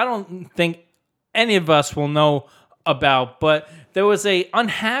down that I don't think any of us will know about. But there was a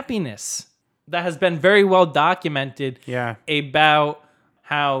unhappiness that has been very well documented about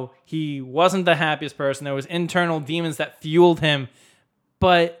how he wasn't the happiest person. There was internal demons that fueled him.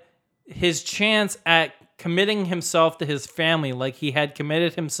 But his chance at committing himself to his family like he had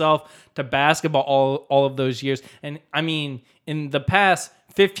committed himself to basketball all of those years. And I mean, in the past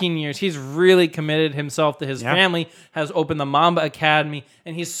 15 years, he's really committed himself to his family, has opened the Mamba Academy,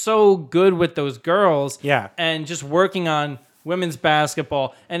 and he's so good with those girls and just working on women's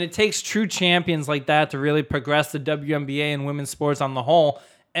basketball. And it takes true champions like that to really progress the WNBA and women's sports on the whole.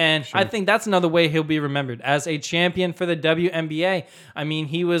 And I think that's another way he'll be remembered, as a champion for the WNBA. I mean,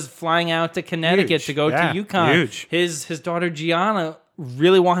 he was flying out to Connecticut to go to UConn. Huge. His daughter Gianna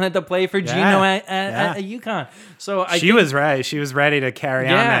really wanted to play for Gino at UConn. So she was right. She was ready to carry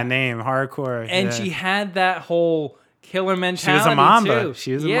on that name, hardcore. And she had that whole killer mentality. She was a Mamba. Too.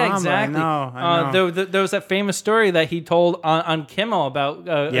 She was a Mamba. Exactly. I know. There was that famous story that he told on Kimmel about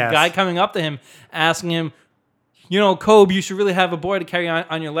a guy coming up to him, asking him, you know, Kobe, you should really have a boy to carry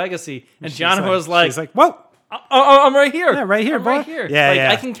on your legacy. And Gianna was like, she's like, whoa. I'm right here. Yeah, right here, I'm boy. right here. Yeah,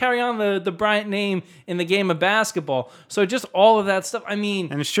 I can carry on the Bryant name in the game of basketball. So just all of that stuff. I mean,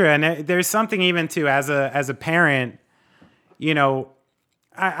 and it's true. And there's something even too as a parent, you know,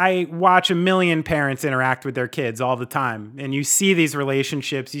 I watch a million parents interact with their kids all the time, and you see these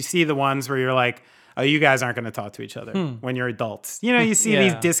relationships. You see the ones where you're like, oh, you guys aren't going to talk to each other when you're adults. You know, you see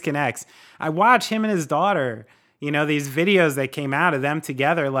these disconnects. I watch him and his daughter, you know, these videos that came out of them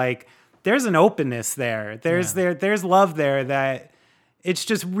together. Like, there's an openness there. There's love there that it's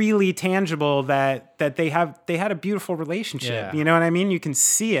just really tangible that they had a beautiful relationship. Yeah. You know what I mean? You can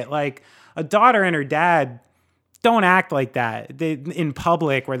see it. Like, a daughter and her dad don't act like that in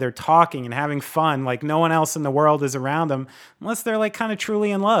public where they're talking and having fun. Like, no one else in the world is around them unless they're like kind of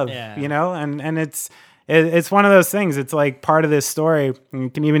truly in love, you know? And it's one of those things. It's like part of this story. And you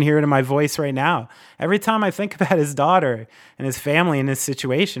can even hear it in my voice right now. Every time I think about his daughter and his family in this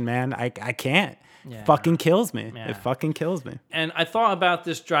situation, man, I can't. It fucking kills me. Yeah. It fucking kills me. And I thought about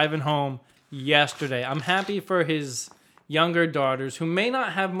this driving home yesterday. I'm happy for his younger daughters who may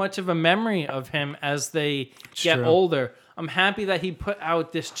not have much of a memory of him as they get older. I'm happy that he put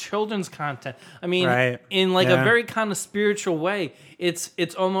out this children's content. I mean, in like a very kind of spiritual way.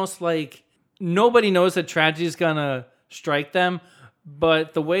 It's almost like nobody knows that tragedy is gonna strike them,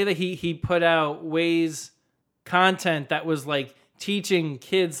 but the way that he put out content that was like teaching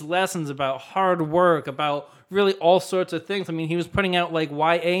kids lessons about hard work, about really all sorts of things. I mean, he was putting out like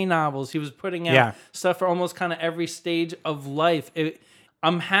YA novels. He was putting out stuff for almost kind of every stage of life.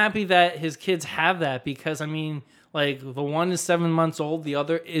 I'm happy that his kids have that because, I mean, like the one is 7 months old, the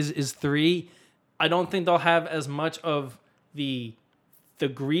other is 3. I don't think they'll have as much of the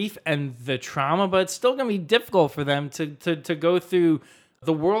grief and the trauma, but it's still going to be difficult for them to go through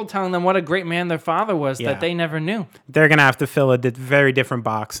the world telling them what a great man their father was that they never knew. They're going to have to fill a very different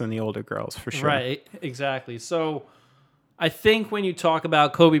box than the older girls, for sure. Right, exactly. So I think when you talk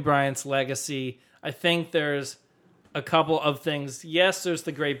about Kobe Bryant's legacy, I think there's a couple of things. Yes, there's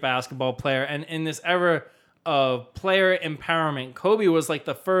the great basketball player. And in this era of player empowerment, Kobe was like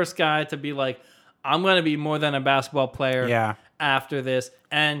the first guy to be like, I'm going to be more than a basketball player after this.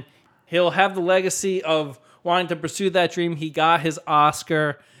 And he'll have the legacy of wanting to pursue that dream. He got his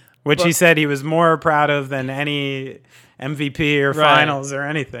Oscar. Which he said he was more proud of than any MVP or finals or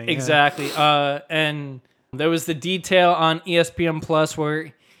anything. Exactly. And there was the detail on ESPN Plus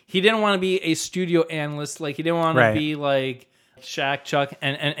where he didn't want to be a studio analyst. Like, he didn't want to be like Shaq, Chuck,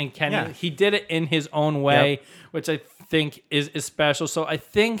 and Kenny. Yeah. He did it in his own way, which I think is special. So I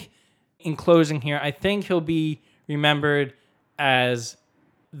think, in closing here, I think he'll be remembered as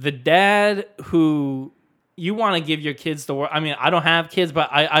the dad who you want to give your kids the world. I mean, I don't have kids, but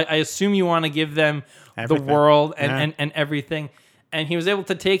I assume you want to give them everything. The world and everything. And he was able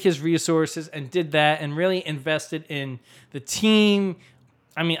to take his resources and did that and really invested in the team.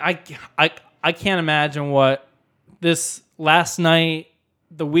 I mean, I can't imagine what this last night,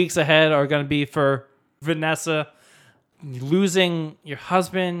 the weeks ahead are going to be for Vanessa. Losing your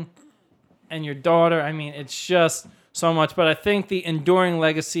husband and your daughter. I mean, it's just so much. But I think the enduring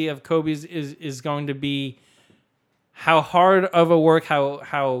legacy of Kobe's is going to be how hard of a work,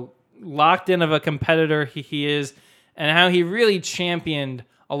 how locked in of a competitor he is, and how he really championed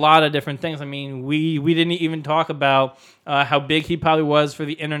a lot of different things. I mean, we didn't even talk about how big he probably was for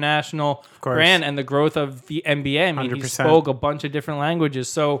the international brand and the growth of the NBA. I mean, 100%. He spoke a bunch of different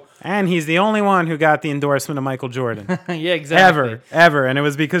languages. And he's the only one who got the endorsement of Michael Jordan. Yeah, exactly. Ever. And it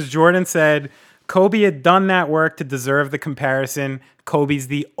was because Jordan said Kobe had done that work to deserve the comparison. Kobe's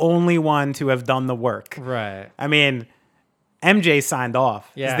the only one to have done the work. Right. I mean, MJ signed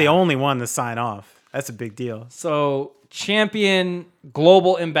off. Yeah. He's the only one to sign off. That's a big deal. So, champion,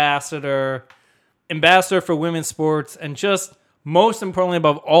 global ambassador for women's sports, and just most importantly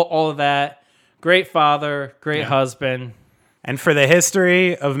above all of that, great father, great husband. And for the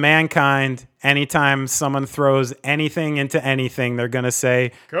history of mankind, anytime someone throws anything into anything, they're going to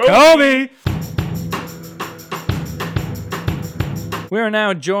say, Kobe! We are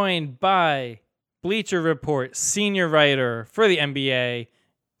now joined by Bleacher Report senior writer for the NBA,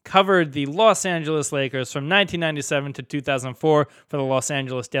 covered the Los Angeles Lakers from 1997 to 2004 for the Los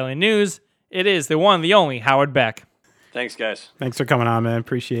Angeles Daily News. It is the one, the only, Howard Beck. Thanks, guys. Thanks for coming on, man.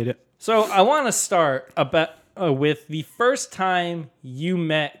 Appreciate it. So I want to start with the first time you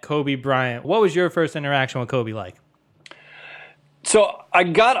met Kobe Bryant. What was your first interaction with Kobe like? So I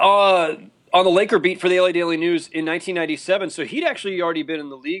got on the Laker beat for the LA Daily News in 1997. So he'd actually already been in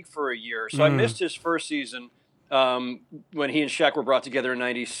the league for a year. So I missed his first season when he and Shaq were brought together in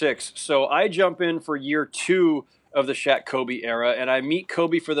 96. So I jump in for year 2 of the Shaq-Kobe era, and I meet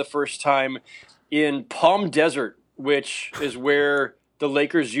Kobe for the first time in Palm Desert, which is where the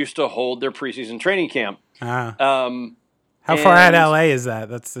Lakers used to hold their preseason training camp. How far out of LA is that?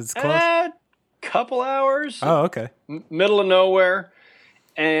 That's close? Couple hours. Oh, okay. Middle of nowhere.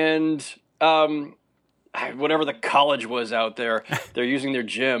 and whatever the college was out there, they're using their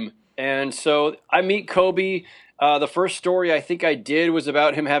gym. And so I meet Kobe. The first story I think I did was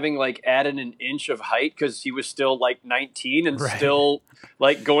about him having like added an inch of height because he was still like 19 and still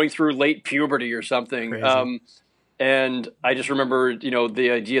like going through late puberty or something. And I just remember,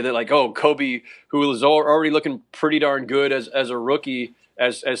 the idea that like, oh, Kobe, who was already looking pretty darn good as a rookie,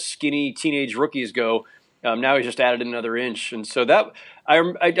 as skinny teenage rookies go, now he's just added another inch. And so that I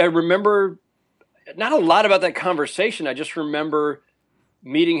remember not a lot about that conversation. I just remember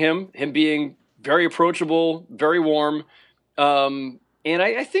meeting him being very approachable, very warm. And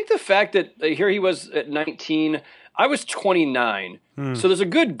I think the fact that here he was at 19, I was 29. So there's a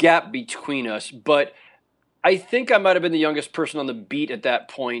good gap between us, but I think I might have been the youngest person on the beat at that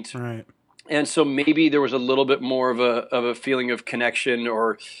point. Right. And so maybe there was a little bit more of a feeling of connection,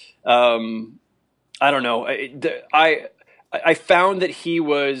 or I don't know. I found that he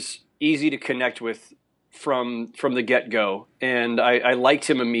was easy to connect with from the get-go, and I liked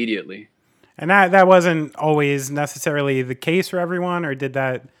him immediately. And that wasn't always necessarily the case for everyone, or did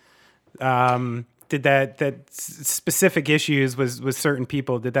that specific issues with certain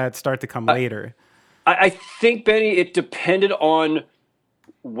people, did that start to come later? I think, Benny, it depended on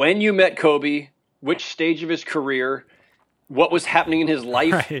when you met Kobe, which stage of his career, what was happening in his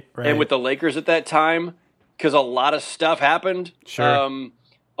life, and with the Lakers at that time, because a lot of stuff happened on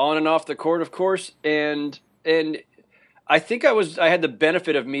and off the court, of course. And I think I had the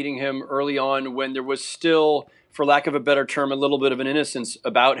benefit of meeting him early on when there was still, for lack of a better term, a little bit of an innocence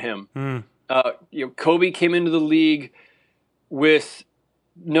about him. Kobe came into the league with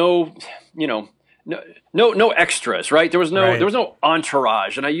no extras, right? There was no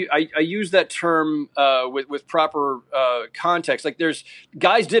entourage, and I use that term with proper context. Like,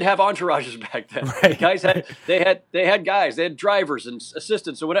 guys did have entourages back then. Right. Guys had guys, they had drivers and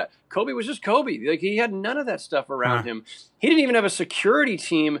assistants. So whatever. Kobe was just Kobe. Like, he had none of that stuff around him. He didn't even have a security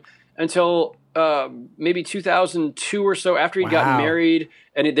team until maybe 2002 or so, after he got married,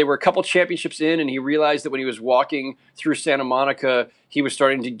 and they were a couple championships in, and he realized that when he was walking through Santa Monica, he was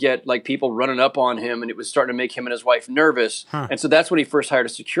starting to get like people running up on him, and it was starting to make him and his wife nervous. And so that's when he first hired a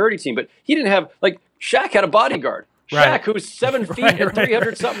security team. But he didn't have, like, Shaq had a bodyguard. Shaq, who was 7 feet and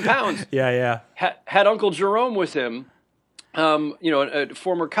 300 something pounds. Had Uncle Jerome with him, a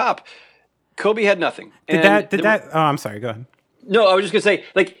former cop. Kobe had nothing. I'm sorry, go ahead. No, I was just gonna say,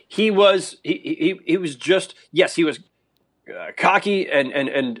 like, he was just, yes, he was cocky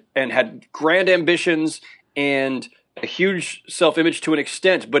and had grand ambitions and a huge self-image to an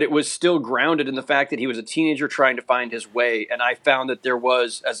extent, but it was still grounded in the fact that he was a teenager trying to find his way. And I found that there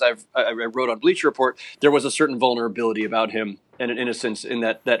was, as I wrote on Bleacher Report, there was a certain vulnerability about him and an innocence in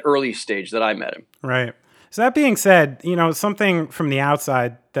that early stage that I met him. Right. So that being said, something from the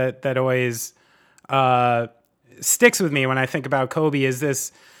outside that always sticks with me when I think about Kobe is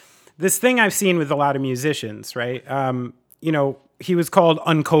this thing I've seen with a lot of musicians, right? He was called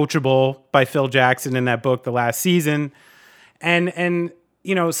uncoachable by Phil Jackson in that book, The Last Season. And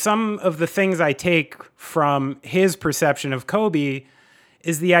some of the things I take from his perception of Kobe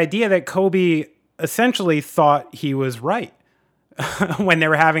is the idea that Kobe essentially thought he was right when they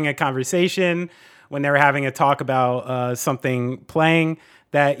were having a conversation, when they were having a talk about something playing,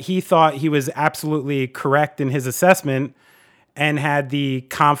 that he thought he was absolutely correct in his assessment and had the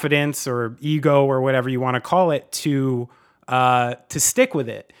confidence or ego or whatever you want to call it to stick with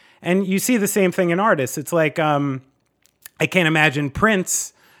it. And you see the same thing in artists. It's like, I can't imagine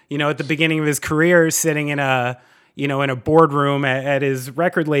Prince, at the beginning of his career sitting in a boardroom at his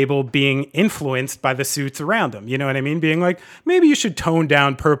record label being influenced by the suits around him. You know what I mean? Being like, maybe you should tone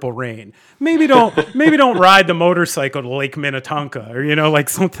down Purple Rain. Maybe don't ride the motorcycle to Lake Minnetonka, or, like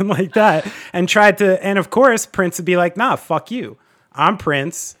something like that. And of course, Prince would be like, nah, fuck you. I'm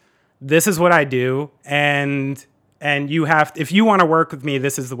Prince. This is what I do. And you have, if you want to work with me,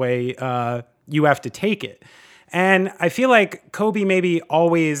 this is the way you have to take it. And I feel like Kobe maybe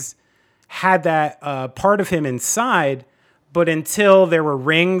always had that part of him inside, but until there were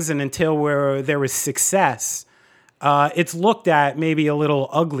rings and until there was success, it's looked at maybe a little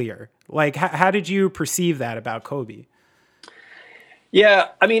uglier. Like, how did you perceive that about Kobe? Yeah,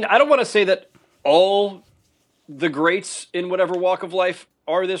 I mean, I don't want to say that all the greats in whatever walk of life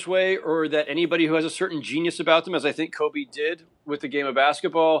are this way, or that anybody who has a certain genius about them, as I think Kobe did with the game of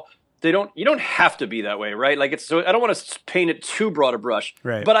basketball, you don't have to be that way, right? Like, so I don't want to paint it too broad a brush,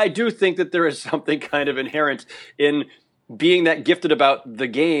 right. But I do think that there is something kind of inherent in being that gifted about the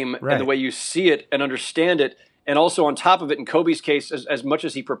game, right, and the way you see it and understand it. And also on top of it, in Kobe's case, as much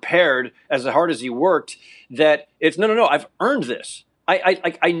as he prepared, as hard as he worked, that it's no, I've earned this.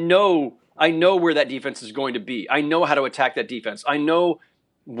 I know where that defense is going to be. I know how to attack that defense. I know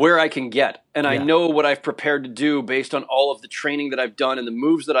where I can get, and I know what I've prepared to do based on all of the training that I've done and the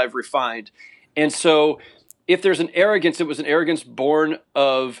moves that I've refined. And so if there's an arrogance, it was an arrogance born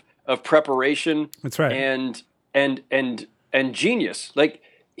of preparation. That's right. And genius. Like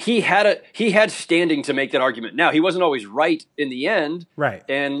he had standing to make that argument. Now, he wasn't always right in the end. Right.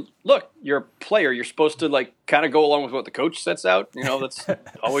 And look, you're a player. You're supposed to like kind of go along with what the coach sets out. You know, that's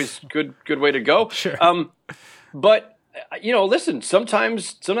always good way to go. Sure. But you know, listen,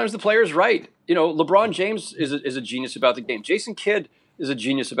 sometimes the player's right. You know, LeBron James is a genius about the game. Jason Kidd is a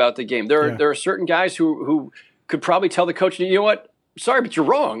genius about the game. There are certain guys who could probably tell the coach, you know what? Sorry, but you're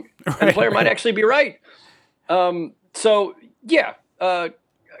wrong. And the player might actually be right. So yeah,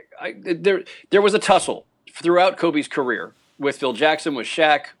 there was a tussle throughout Kobe's career with Phil Jackson, with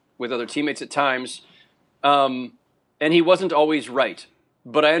Shaq, with other teammates at times, and he wasn't always right.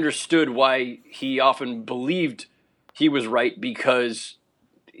 But I understood why he often believed he was right, because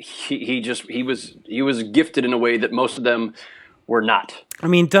he was gifted in a way that most of them were not. I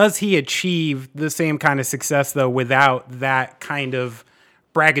mean, does he achieve the same kind of success though without that kind of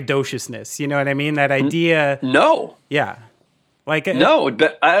braggadociousness? You know what I mean? That idea. No. Yeah. Like no,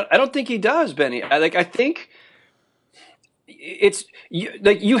 but I don't think he does, Benny. I think it's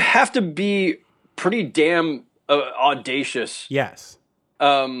you have to be pretty damn audacious. Yes.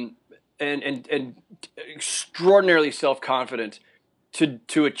 And extraordinarily self-confident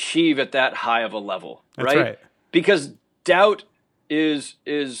to achieve at that high of a level, right? Because doubt is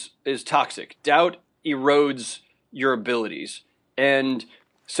toxic. Doubt erodes your abilities, and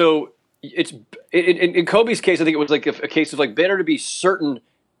so it's in Kobe's case. I think it was like a case of like better to be certain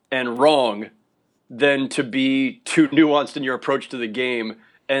and wrong than to be too nuanced in your approach to the game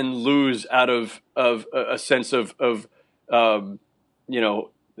and lose out of a sense of you know,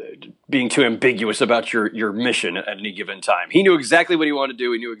 being too ambiguous about your mission at any given time. He knew exactly what he wanted to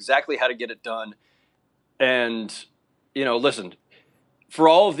do. He knew exactly how to get it done. And, you know, listen, for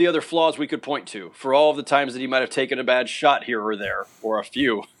all of the other flaws we could point to, for all of the times that he might have taken a bad shot here or there, or a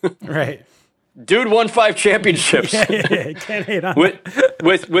few. Right. Dude won 5 championships. Yeah. Can't hate on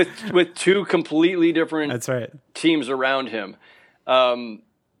with two completely different That's right. teams around him.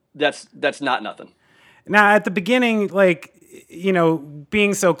 That's not nothing. Now, at the beginning, like, you know,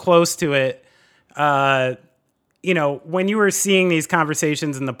 being so close to it, you know, when you were seeing these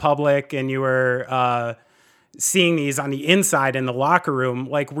conversations in the public and you were seeing these on the inside in the locker room,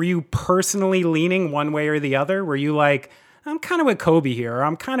 like, were you personally leaning one way or the other? Were you like, I'm kind of with Kobe here, or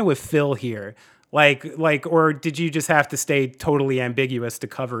I'm kind of with Phil here? Like, or did you just have to stay totally ambiguous to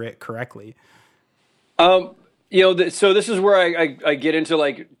cover it correctly? You know, so this is where I get into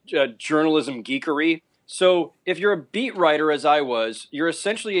like journalism geekery. So if you're a beat writer, as I was, you're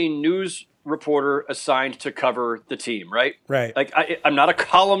essentially a news reporter assigned to cover the team, right? Right. Like I'm not a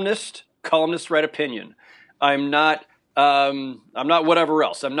columnist. Columnists write opinion. I'm not whatever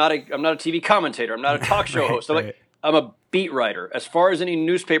else. I'm not a TV commentator. I'm not a talk show host. I'm a beat writer. As far as any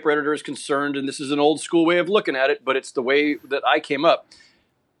newspaper editor is concerned, and this is an old school way of looking at it, but it's the way that I came up.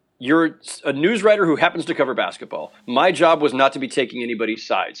 You're a news writer who happens to cover basketball. My job was not to be taking anybody's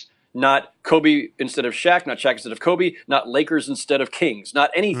sides. Not Kobe instead of Shaq, not Shaq instead of Kobe, not Lakers instead of Kings,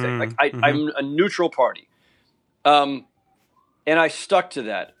 not anything. I'm a neutral party. And I stuck to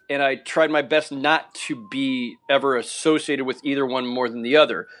that. And I tried my best not to be ever associated with either one more than the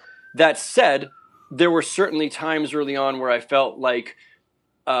other. That said, there were certainly times early on where I felt like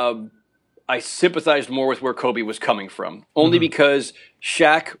I sympathized more with where Kobe was coming from, only because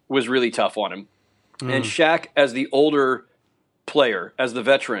Shaq was really tough on him. And Shaq, as the older player, as the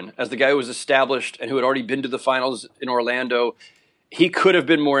veteran, as the guy who was established and who had already been to the finals in Orlando, he could have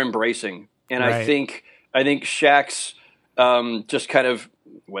been more embracing. And I think Shaq's just kind of,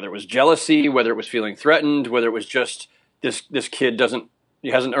 whether it was jealousy, whether it was feeling threatened, whether it was just this kid he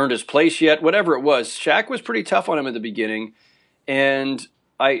hasn't earned his place yet, whatever it was, Shaq was pretty tough on him at the beginning. And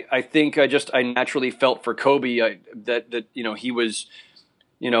I think I naturally felt for Kobe that you know, he was,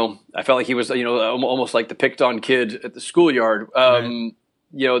 you know, I felt like he was, you know, almost like the picked on kid at the schoolyard. You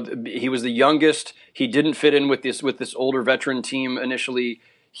know, he was the youngest. He didn't fit in with this older veteran team initially.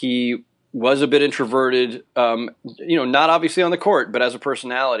 He was a bit introverted, you know, not obviously on the court, but as a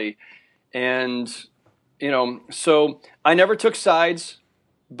personality. And, you know, so I never took sides,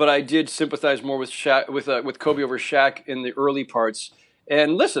 but I did sympathize more with Shaq, with Kobe over Shaq in the early parts.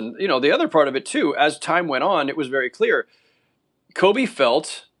 And listen, you know, the other part of it too, as time went on, it was very clear. Kobe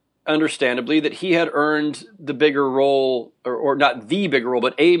felt understandably, that he had earned the bigger role, or not the bigger role,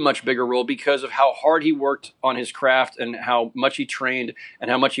 but a much bigger role because of how hard he worked on his craft and how much he trained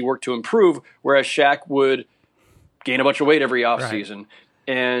and how much he worked to improve, whereas Shaq would gain a bunch of weight every offseason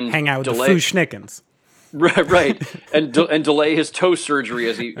and hang out with the Foo Schnickens. Right. And delay his toe surgery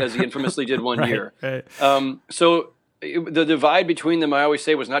as he infamously did one year. Right. So the divide between them, I always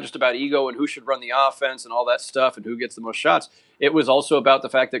say, was not just about ego and who should run the offense and all that stuff and who gets the most shots. It was also about the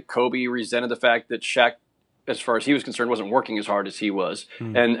fact that Kobe resented the fact that Shaq, as far as he was concerned, wasn't working as hard as he was.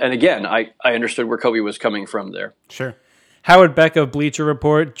 And again, I understood where Kobe was coming from there. Sure. Howard Beck of Bleacher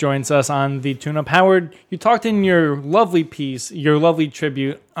Report joins us on the tune-up. Howard, you talked in your lovely piece, your lovely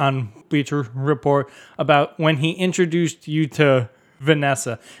tribute on Bleacher Report about when he introduced you to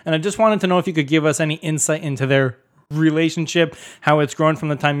Vanessa. And I just wanted to know if you could give us any insight into their relationship, how it's grown from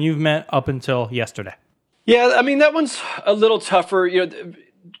the time you've met up until yesterday. Yeah, I mean, that one's a little tougher.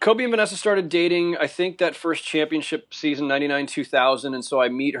 Kobe and Vanessa started dating, I think, that first championship season, 99-2000. And so I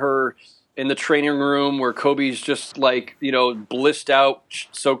meet her in the training room where Kobe's just blissed out,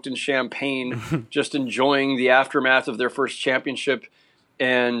 soaked in champagne, just enjoying the aftermath of their first championship.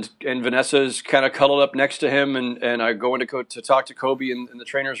 And Vanessa's kind of cuddled up next to him, and I go in to talk to Kobe in the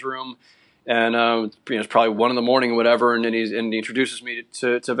trainer's room. And it's probably 1 a.m. or whatever, and he introduces me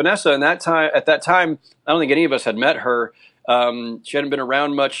to Vanessa. And at that time, I don't think any of us had met her. She hadn't been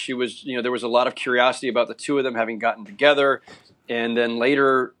around much. She was, there was a lot of curiosity about the two of them having gotten together. And then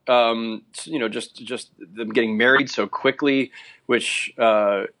later, just them getting married so quickly, which,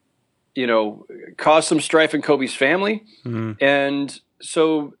 caused some strife in Kobe's family. Mm-hmm. And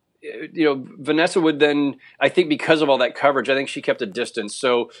so, Vanessa would then, I think because of all that coverage, I think she kept a distance.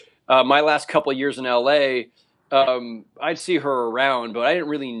 So my last couple of years in LA, I'd see her around, but I didn't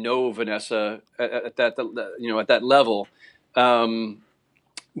really know Vanessa at that level.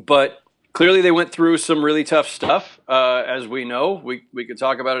 But clearly, they went through some really tough stuff, as we know. We could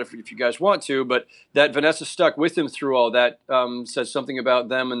talk about it if you guys want to, but that Vanessa stuck with him through all that says something about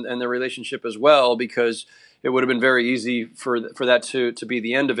them and their relationship as well, because it would have been very easy for that to be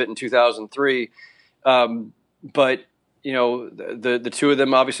the end of it in 2003. But the two of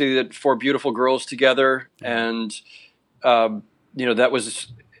them, obviously, that 4 beautiful girls together, and that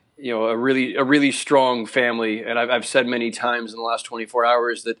was a really strong family. And I've said many times in the last 24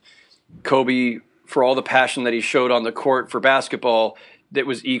 hours that Kobe, for all the passion that he showed on the court for basketball, that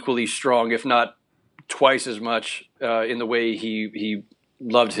was equally strong, if not twice as much, in the way he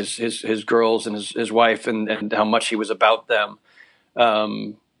loved his girls and his wife, and how much he was about them.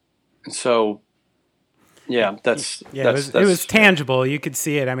 So, yeah, it was tangible. You could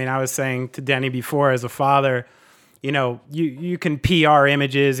see it. I mean, I was saying to Denny before, as a father, you can PR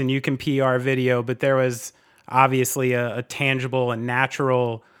images and you can PR video, but there was obviously a tangible and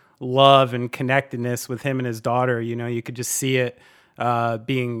natural love and connectedness with him and his daughter. You could just see it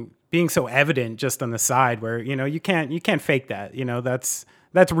being so evident just on the side, where you can't fake that.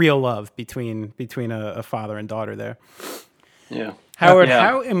 That's real love between a father and daughter there. Yeah. Howard,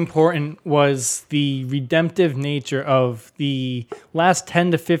 how important was the redemptive nature of the last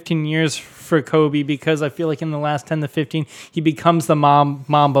 10 to 15 years for Kobe? Because I feel like in the last 10 to 15, he becomes the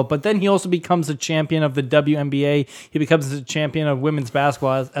Mamba, but then he also becomes a champion of the WNBA. He becomes the champion of women's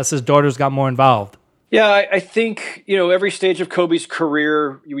basketball as his daughters got more involved. Yeah, I think, every stage of Kobe's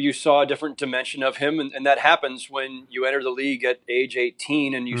career, you saw a different dimension of him, and that happens when you enter the league at age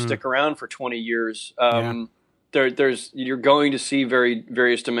 18 and you stick around for 20 years. You're going to see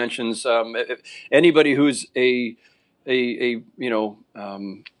various dimensions. Anybody who's a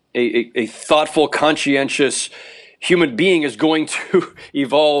thoughtful, conscientious human being is going to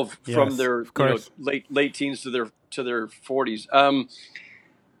evolve from their late teens to their 40s.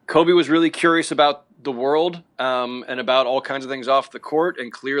 Kobe was really curious about the world and about all kinds of things off the court,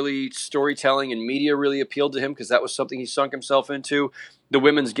 and clearly storytelling and media really appealed to him because that was something he sunk himself into. The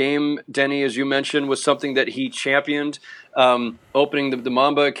women's game, Denny, as you mentioned, was something that he championed, opening the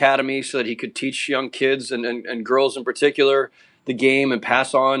Mamba Academy so that he could teach young kids and girls in particular the game and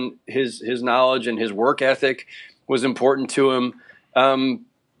pass on his knowledge, and his work ethic was important to him.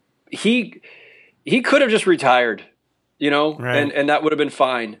 He could have just retired. Right. And that would have been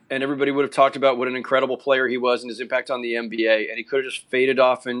fine. And everybody would have talked about what an incredible player he was and his impact on the NBA. And he could have just faded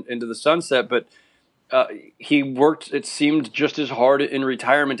off into the sunset. But he worked, it seemed, just as hard in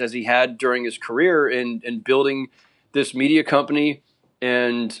retirement as he had during his career in building this media company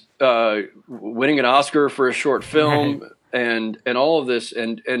and winning an Oscar for a short film, and all of this,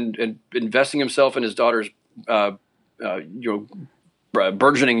 and investing himself in his daughter's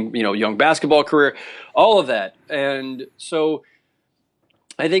burgeoning young basketball career, all of that. And so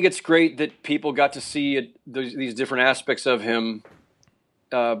I think it's great that people got to see these different aspects of him,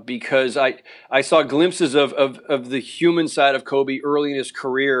 because I saw glimpses of the human side of Kobe early in his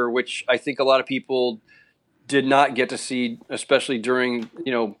career, which I think a lot of people did not get to see, especially during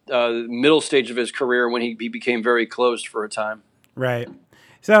the middle stage of his career when he became very closed for a time. Right.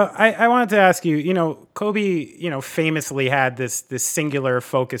 So I wanted to ask you, Kobe, famously had this singular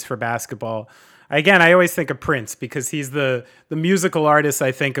focus for basketball. Again, I always think of Prince because he's the musical artist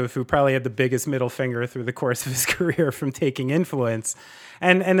I think of who probably had the biggest middle finger through the course of his career from taking influence.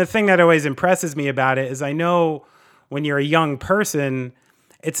 And the thing that always impresses me about it is I know when you're a young person,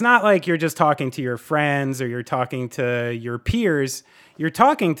 it's not like you're just talking to your friends or you're talking to your peers. You're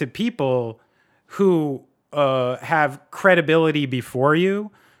talking to people who have credibility before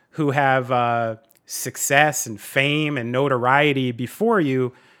you, who have success and fame and notoriety before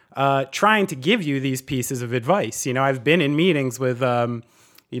you, trying to give you these pieces of advice. I've been in meetings with a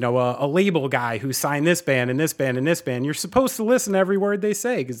label guy who signed this band and this band and this band. You're supposed to listen to every word they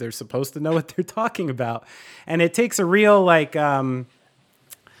say because they're supposed to know what they're talking about. And it takes a real,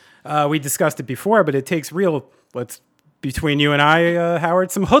 we discussed it before, but it takes real, between you and I,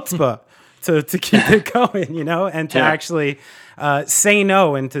 Howard, some chutzpah to keep it going, and to actually say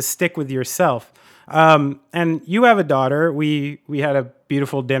no and to stick with yourself. And you have a daughter. We had a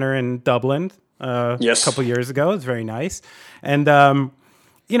beautiful dinner in Dublin a couple years ago. It was very nice. And,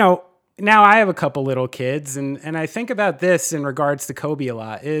 now I have a couple little kids, and I think about this in regards to Kobe a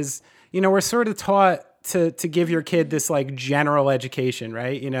lot is, we're sort of taught to give your kid this general education,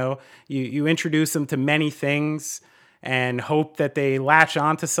 right? You introduce them to many things and hope that they latch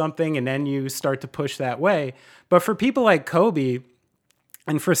onto something, and then you start to push that way. But for people like Kobe,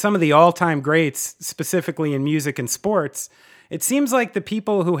 and for some of the all-time greats, specifically in music and sports, it seems like the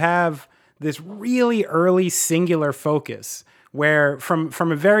people who have this really early singular focus, where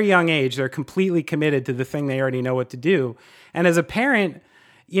from a very young age, they're completely committed to the thing they already know what to do. And as a parent,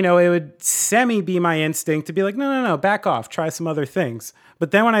 it would be my instinct to be like, no, back off, try some other things.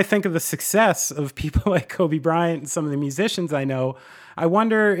 But then when I think of the success of people like Kobe Bryant and some of the musicians I know, I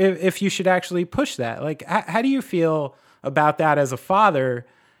wonder if you should actually push that. How do you feel about that as a father,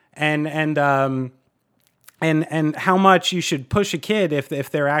 and how much you should push a kid if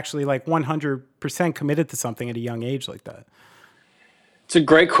they're actually 100% committed to something at a young age like that? It's a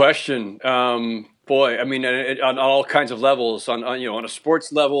great question. Boy, I mean, on all kinds of levels, on a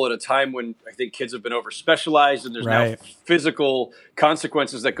sports level, at a time when I think kids have been over specialized, and there's now physical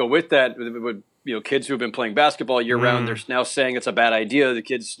consequences that go with that. With kids who have been playing basketball year round, they're now saying it's a bad idea. The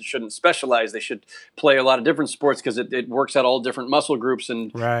kids shouldn't specialize; they should play a lot of different sports because it works out all different muscle groups.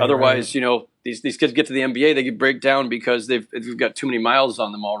 And otherwise, these kids get to the NBA, they break down because they've got too many miles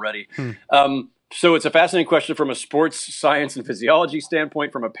on them already. So it's a fascinating question from a sports science and physiology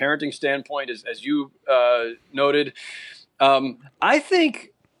standpoint, from a parenting standpoint, as you noted. I think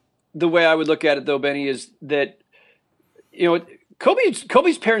the way I would look at it, though, Benny, is that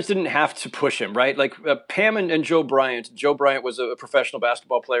Kobe's parents didn't have to push him, right? Pam and Joe Bryant. Joe Bryant was a professional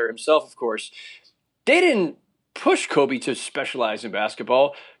basketball player himself, of course. They didn't push Kobe to specialize in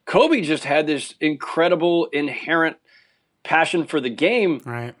basketball. Kobe just had this incredible inherent passion for the game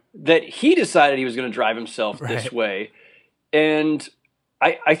that he decided he was going to drive himself this way. And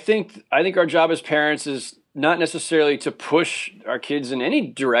I think our job as parents is not necessarily to push our kids in any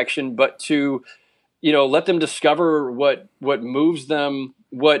direction, but to let them discover what moves them,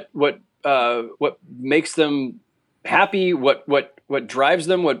 what makes them happy, what drives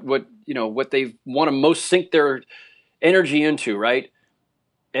them, what they want to most sink their energy into, right?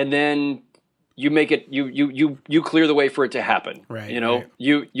 And then you make it, you clear the way for it to happen.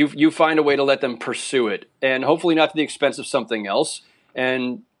 You find a way to let them pursue it, and hopefully not to the expense of something else.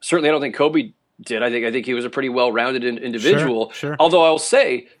 And certainly, I don't think Kobe did. I think he was a pretty well-rounded individual. Sure. Although I'll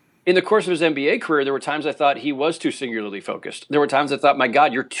say, in the course of his NBA career, there were times I thought he was too singularly focused. There were times I thought, my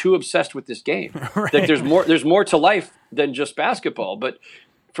God, you're too obsessed with this game. That there's more to life than just basketball. But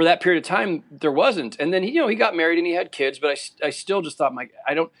for that period of time, there wasn't. And then he got married and he had kids. But I still just thought,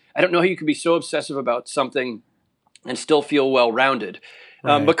 I don't know how you can be so obsessive about something and still feel well-rounded.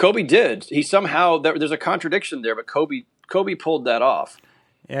 But Kobe did. He somehow there's a contradiction there, but Kobe pulled that off.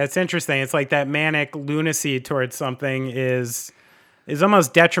 Yeah, it's interesting. It's like that manic lunacy towards something is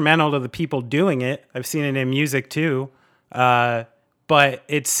almost detrimental to the people doing it. I've seen it in music too, but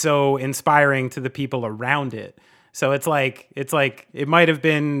it's so inspiring to the people around it. So it's like it might have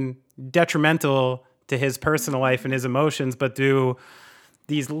been detrimental to his personal life and his emotions, but do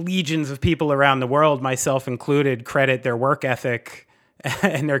these legions of people around the world, myself included, credit their work ethic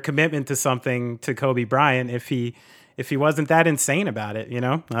and their commitment to something to Kobe Bryant if he if he wasn't that insane about it,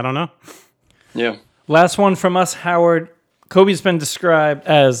 I don't know. Yeah. Last one from us, Howard. Kobe's been described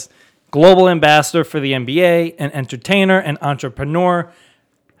as global ambassador for the NBA, an entertainer, an entrepreneur.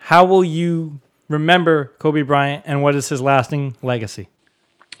 How will you remember Kobe Bryant, and what is his lasting legacy?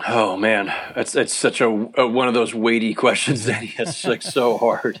 Oh man, it's such a one of those weighty questions that it's like so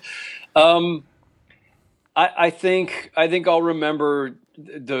hard. I think I'll remember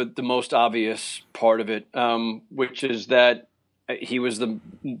the most obvious part of it, which is that he was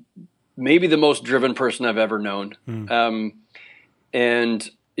maybe the most driven person I've ever known. And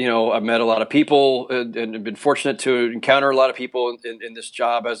I've met a lot of people and been fortunate to encounter a lot of people in this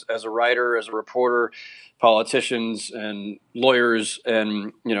job as a writer, as a reporter, politicians and lawyers,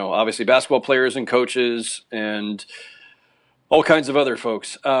 and obviously basketball players and coaches and all kinds of other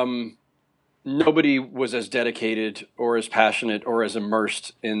folks. Nobody was as dedicated or as passionate or as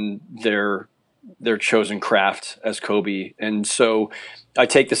immersed in their chosen craft as Kobe. And so I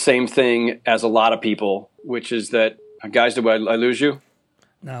take the same thing as a lot of people, which is that, guys, did I lose you?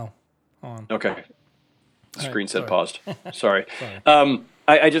 No. Hold on. Okay. Screen said sorry. Paused. Sorry.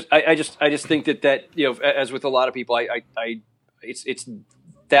 I just think that as with a lot of people, it's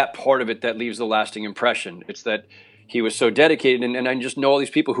that part of it that leaves the lasting impression. It's that he was so dedicated, and I just know all these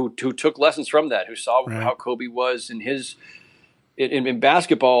people who took lessons from that, who saw how Kobe was in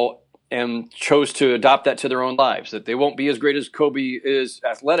basketball and chose to adopt that to their own lives. That they won't be as great as Kobe is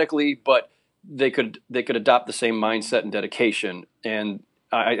athletically, but they could adopt the same mindset and dedication. And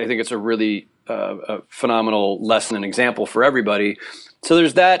I think it's a really a phenomenal lesson and example for everybody. So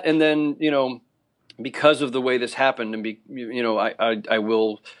there's that, and then because of the way this happened, and I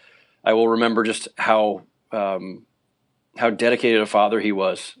will remember just how dedicated a father he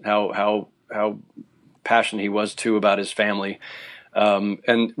was, how passionate he was too about his family,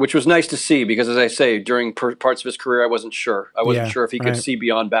 and which was nice to see, because as I say, during parts of his career, I wasn't sure if he could see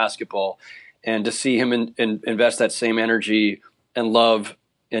beyond basketball, and to see him invest that same energy and love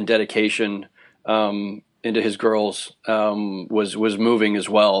and dedication into his girls was moving as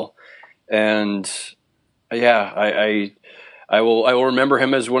well. And I will remember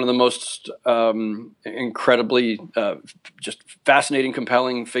him as one of the most incredibly just fascinating,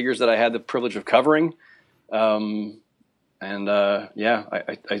 compelling figures that I had the privilege of covering. I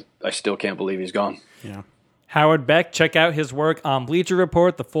still can't believe he's gone. Yeah. Howard Beck, check out his work on Bleacher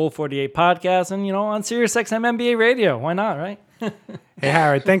Report, the Full 48 podcast, and on SiriusXM NBA Radio. Why not, right? Hey,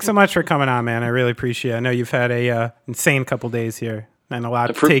 Howard, thanks so much for coming on, man. I really appreciate it. I know you've had a insane couple days here and a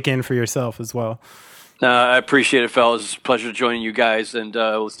lot to take in for yourself as well. I appreciate it, fellas. It's a pleasure joining you guys, and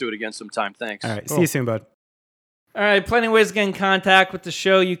let's do it again sometime. Thanks. All right. Cool. See you soon, bud. All right. Plenty of ways to get in contact with the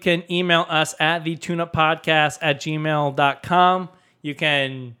show. You can email us at thetuneuppodcast@gmail.com. You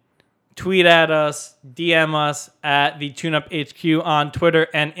can tweet at us, DM us at the TuneUp HQ on Twitter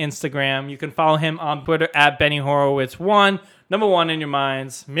and Instagram. You can follow him on Twitter at Benny Horowitz1. Number one in your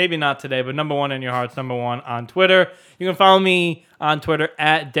minds. Maybe not today, but number one in your hearts. Number one on Twitter. You can follow me on Twitter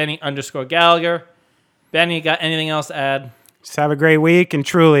at Denny_Gallagher. Benny, you got anything else to add? Just have a great week, and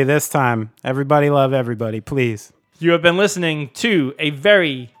truly this time, everybody love everybody, please. You have been listening to a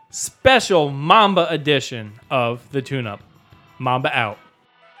very special Mamba edition of The Tune Up. Mamba out.